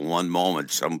have that one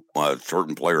moment, some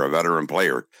certain player, a veteran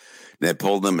player, that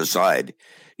pulled them aside,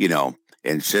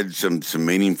 and said some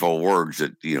meaningful words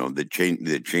that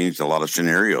that changed a lot of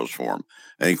scenarios for them.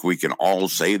 I think we can all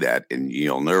say that, and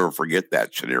you'll never forget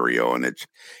that scenario. And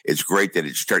it's great that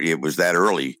it was that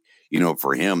early,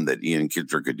 for him, that Ian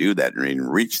Kinsler could do that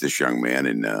and reach this young man,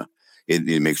 and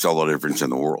it makes all the difference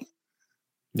in the world.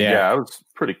 Yeah, it was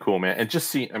pretty cool, man. And just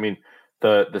see,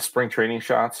 the spring training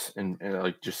shots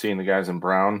and just seeing the guys in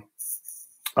brown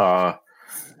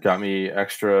got me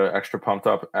extra pumped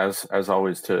up as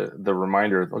always, to the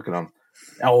reminder. Look at him.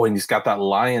 Oh, and he's got that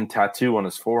lion tattoo on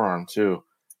his forearm too.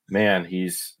 Man,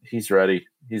 he's ready.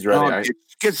 He's ready.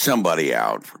 Get somebody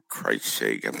out, for Christ's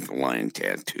sake. The lion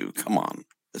tattoo. Come on.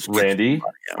 Randy.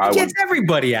 Get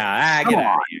everybody out.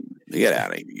 Get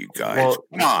out of here, you guys. Well,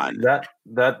 come on.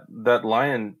 That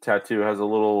lion tattoo has a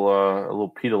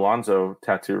little Pete Alonso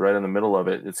tattoo right in the middle of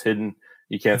it. It's hidden.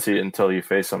 You can't see it until you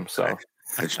face him. So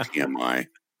that's TMI.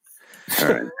 All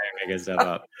right. Make stuff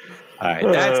up. All right.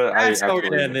 That's how we're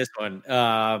going to end this one.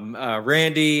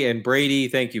 Randy and Brady,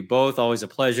 thank you both. Always a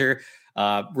pleasure.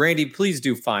 Randy, please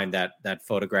do find that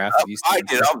photograph. I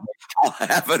did. I'll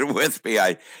have it with me.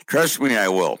 Trust me, I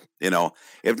will.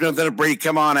 If nothing, Brady,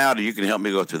 come on out and you can help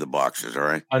me go through the boxes. All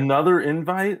right. Another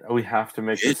invite. We have to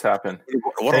make this happen.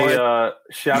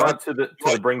 Shout out to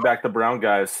the Bring Back the Brown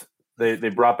guys. They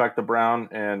brought back the Brown,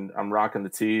 and I'm rocking the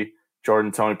tee.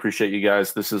 Jordan, Tony, appreciate you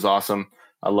guys. This is awesome.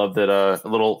 I love that. A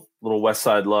little West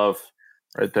Side love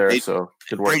right there. So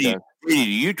good work, Brady, do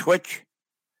you Twitch?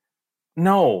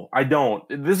 No, I don't.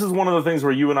 This is one of the things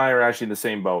where you and I are actually in the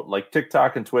same boat. Like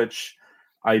TikTok and Twitch,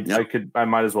 I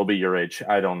might as well be your age.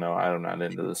 I don't know. I'm not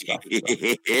into this stuff.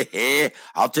 So.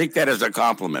 I'll take that as a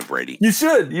compliment, Brady. You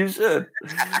should.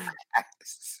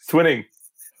 Twinning.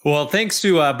 Well, thanks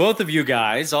to both of you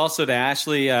guys. Also to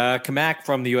Ashley Kamak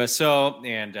from the USO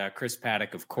and Chris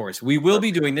Paddock, of course. We will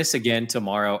be doing this again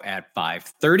tomorrow at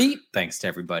 5:30. Thanks to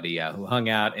everybody who hung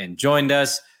out and joined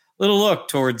us. Little look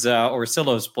towards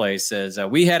Orsillo's place as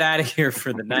we head out of here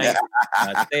for the night.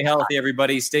 Stay healthy,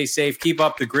 everybody. Stay safe. Keep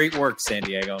up the great work, San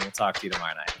Diego, and we'll talk to you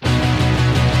tomorrow night.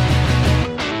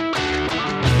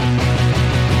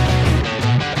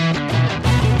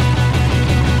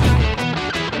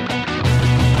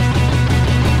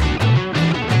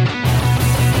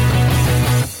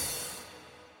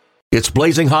 It's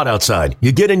blazing hot outside.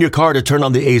 You get in your car to turn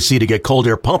on the AC to get cold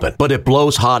air pumping, but it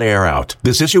blows hot air out.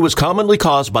 This issue is commonly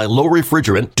caused by low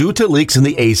refrigerant due to leaks in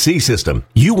the AC system.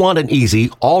 You want an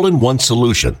easy, all-in-one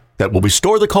solution that will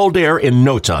restore the cold air in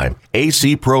no time.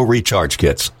 AC Pro Recharge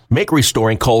Kits make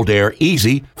restoring cold air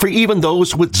easy for even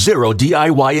those with zero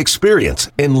DIY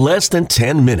experience in less than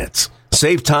 10 minutes.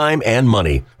 Save time and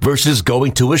money versus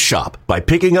going to a shop by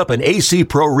picking up an AC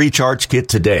Pro Recharge Kit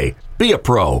today. Be a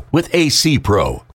pro with AC Pro.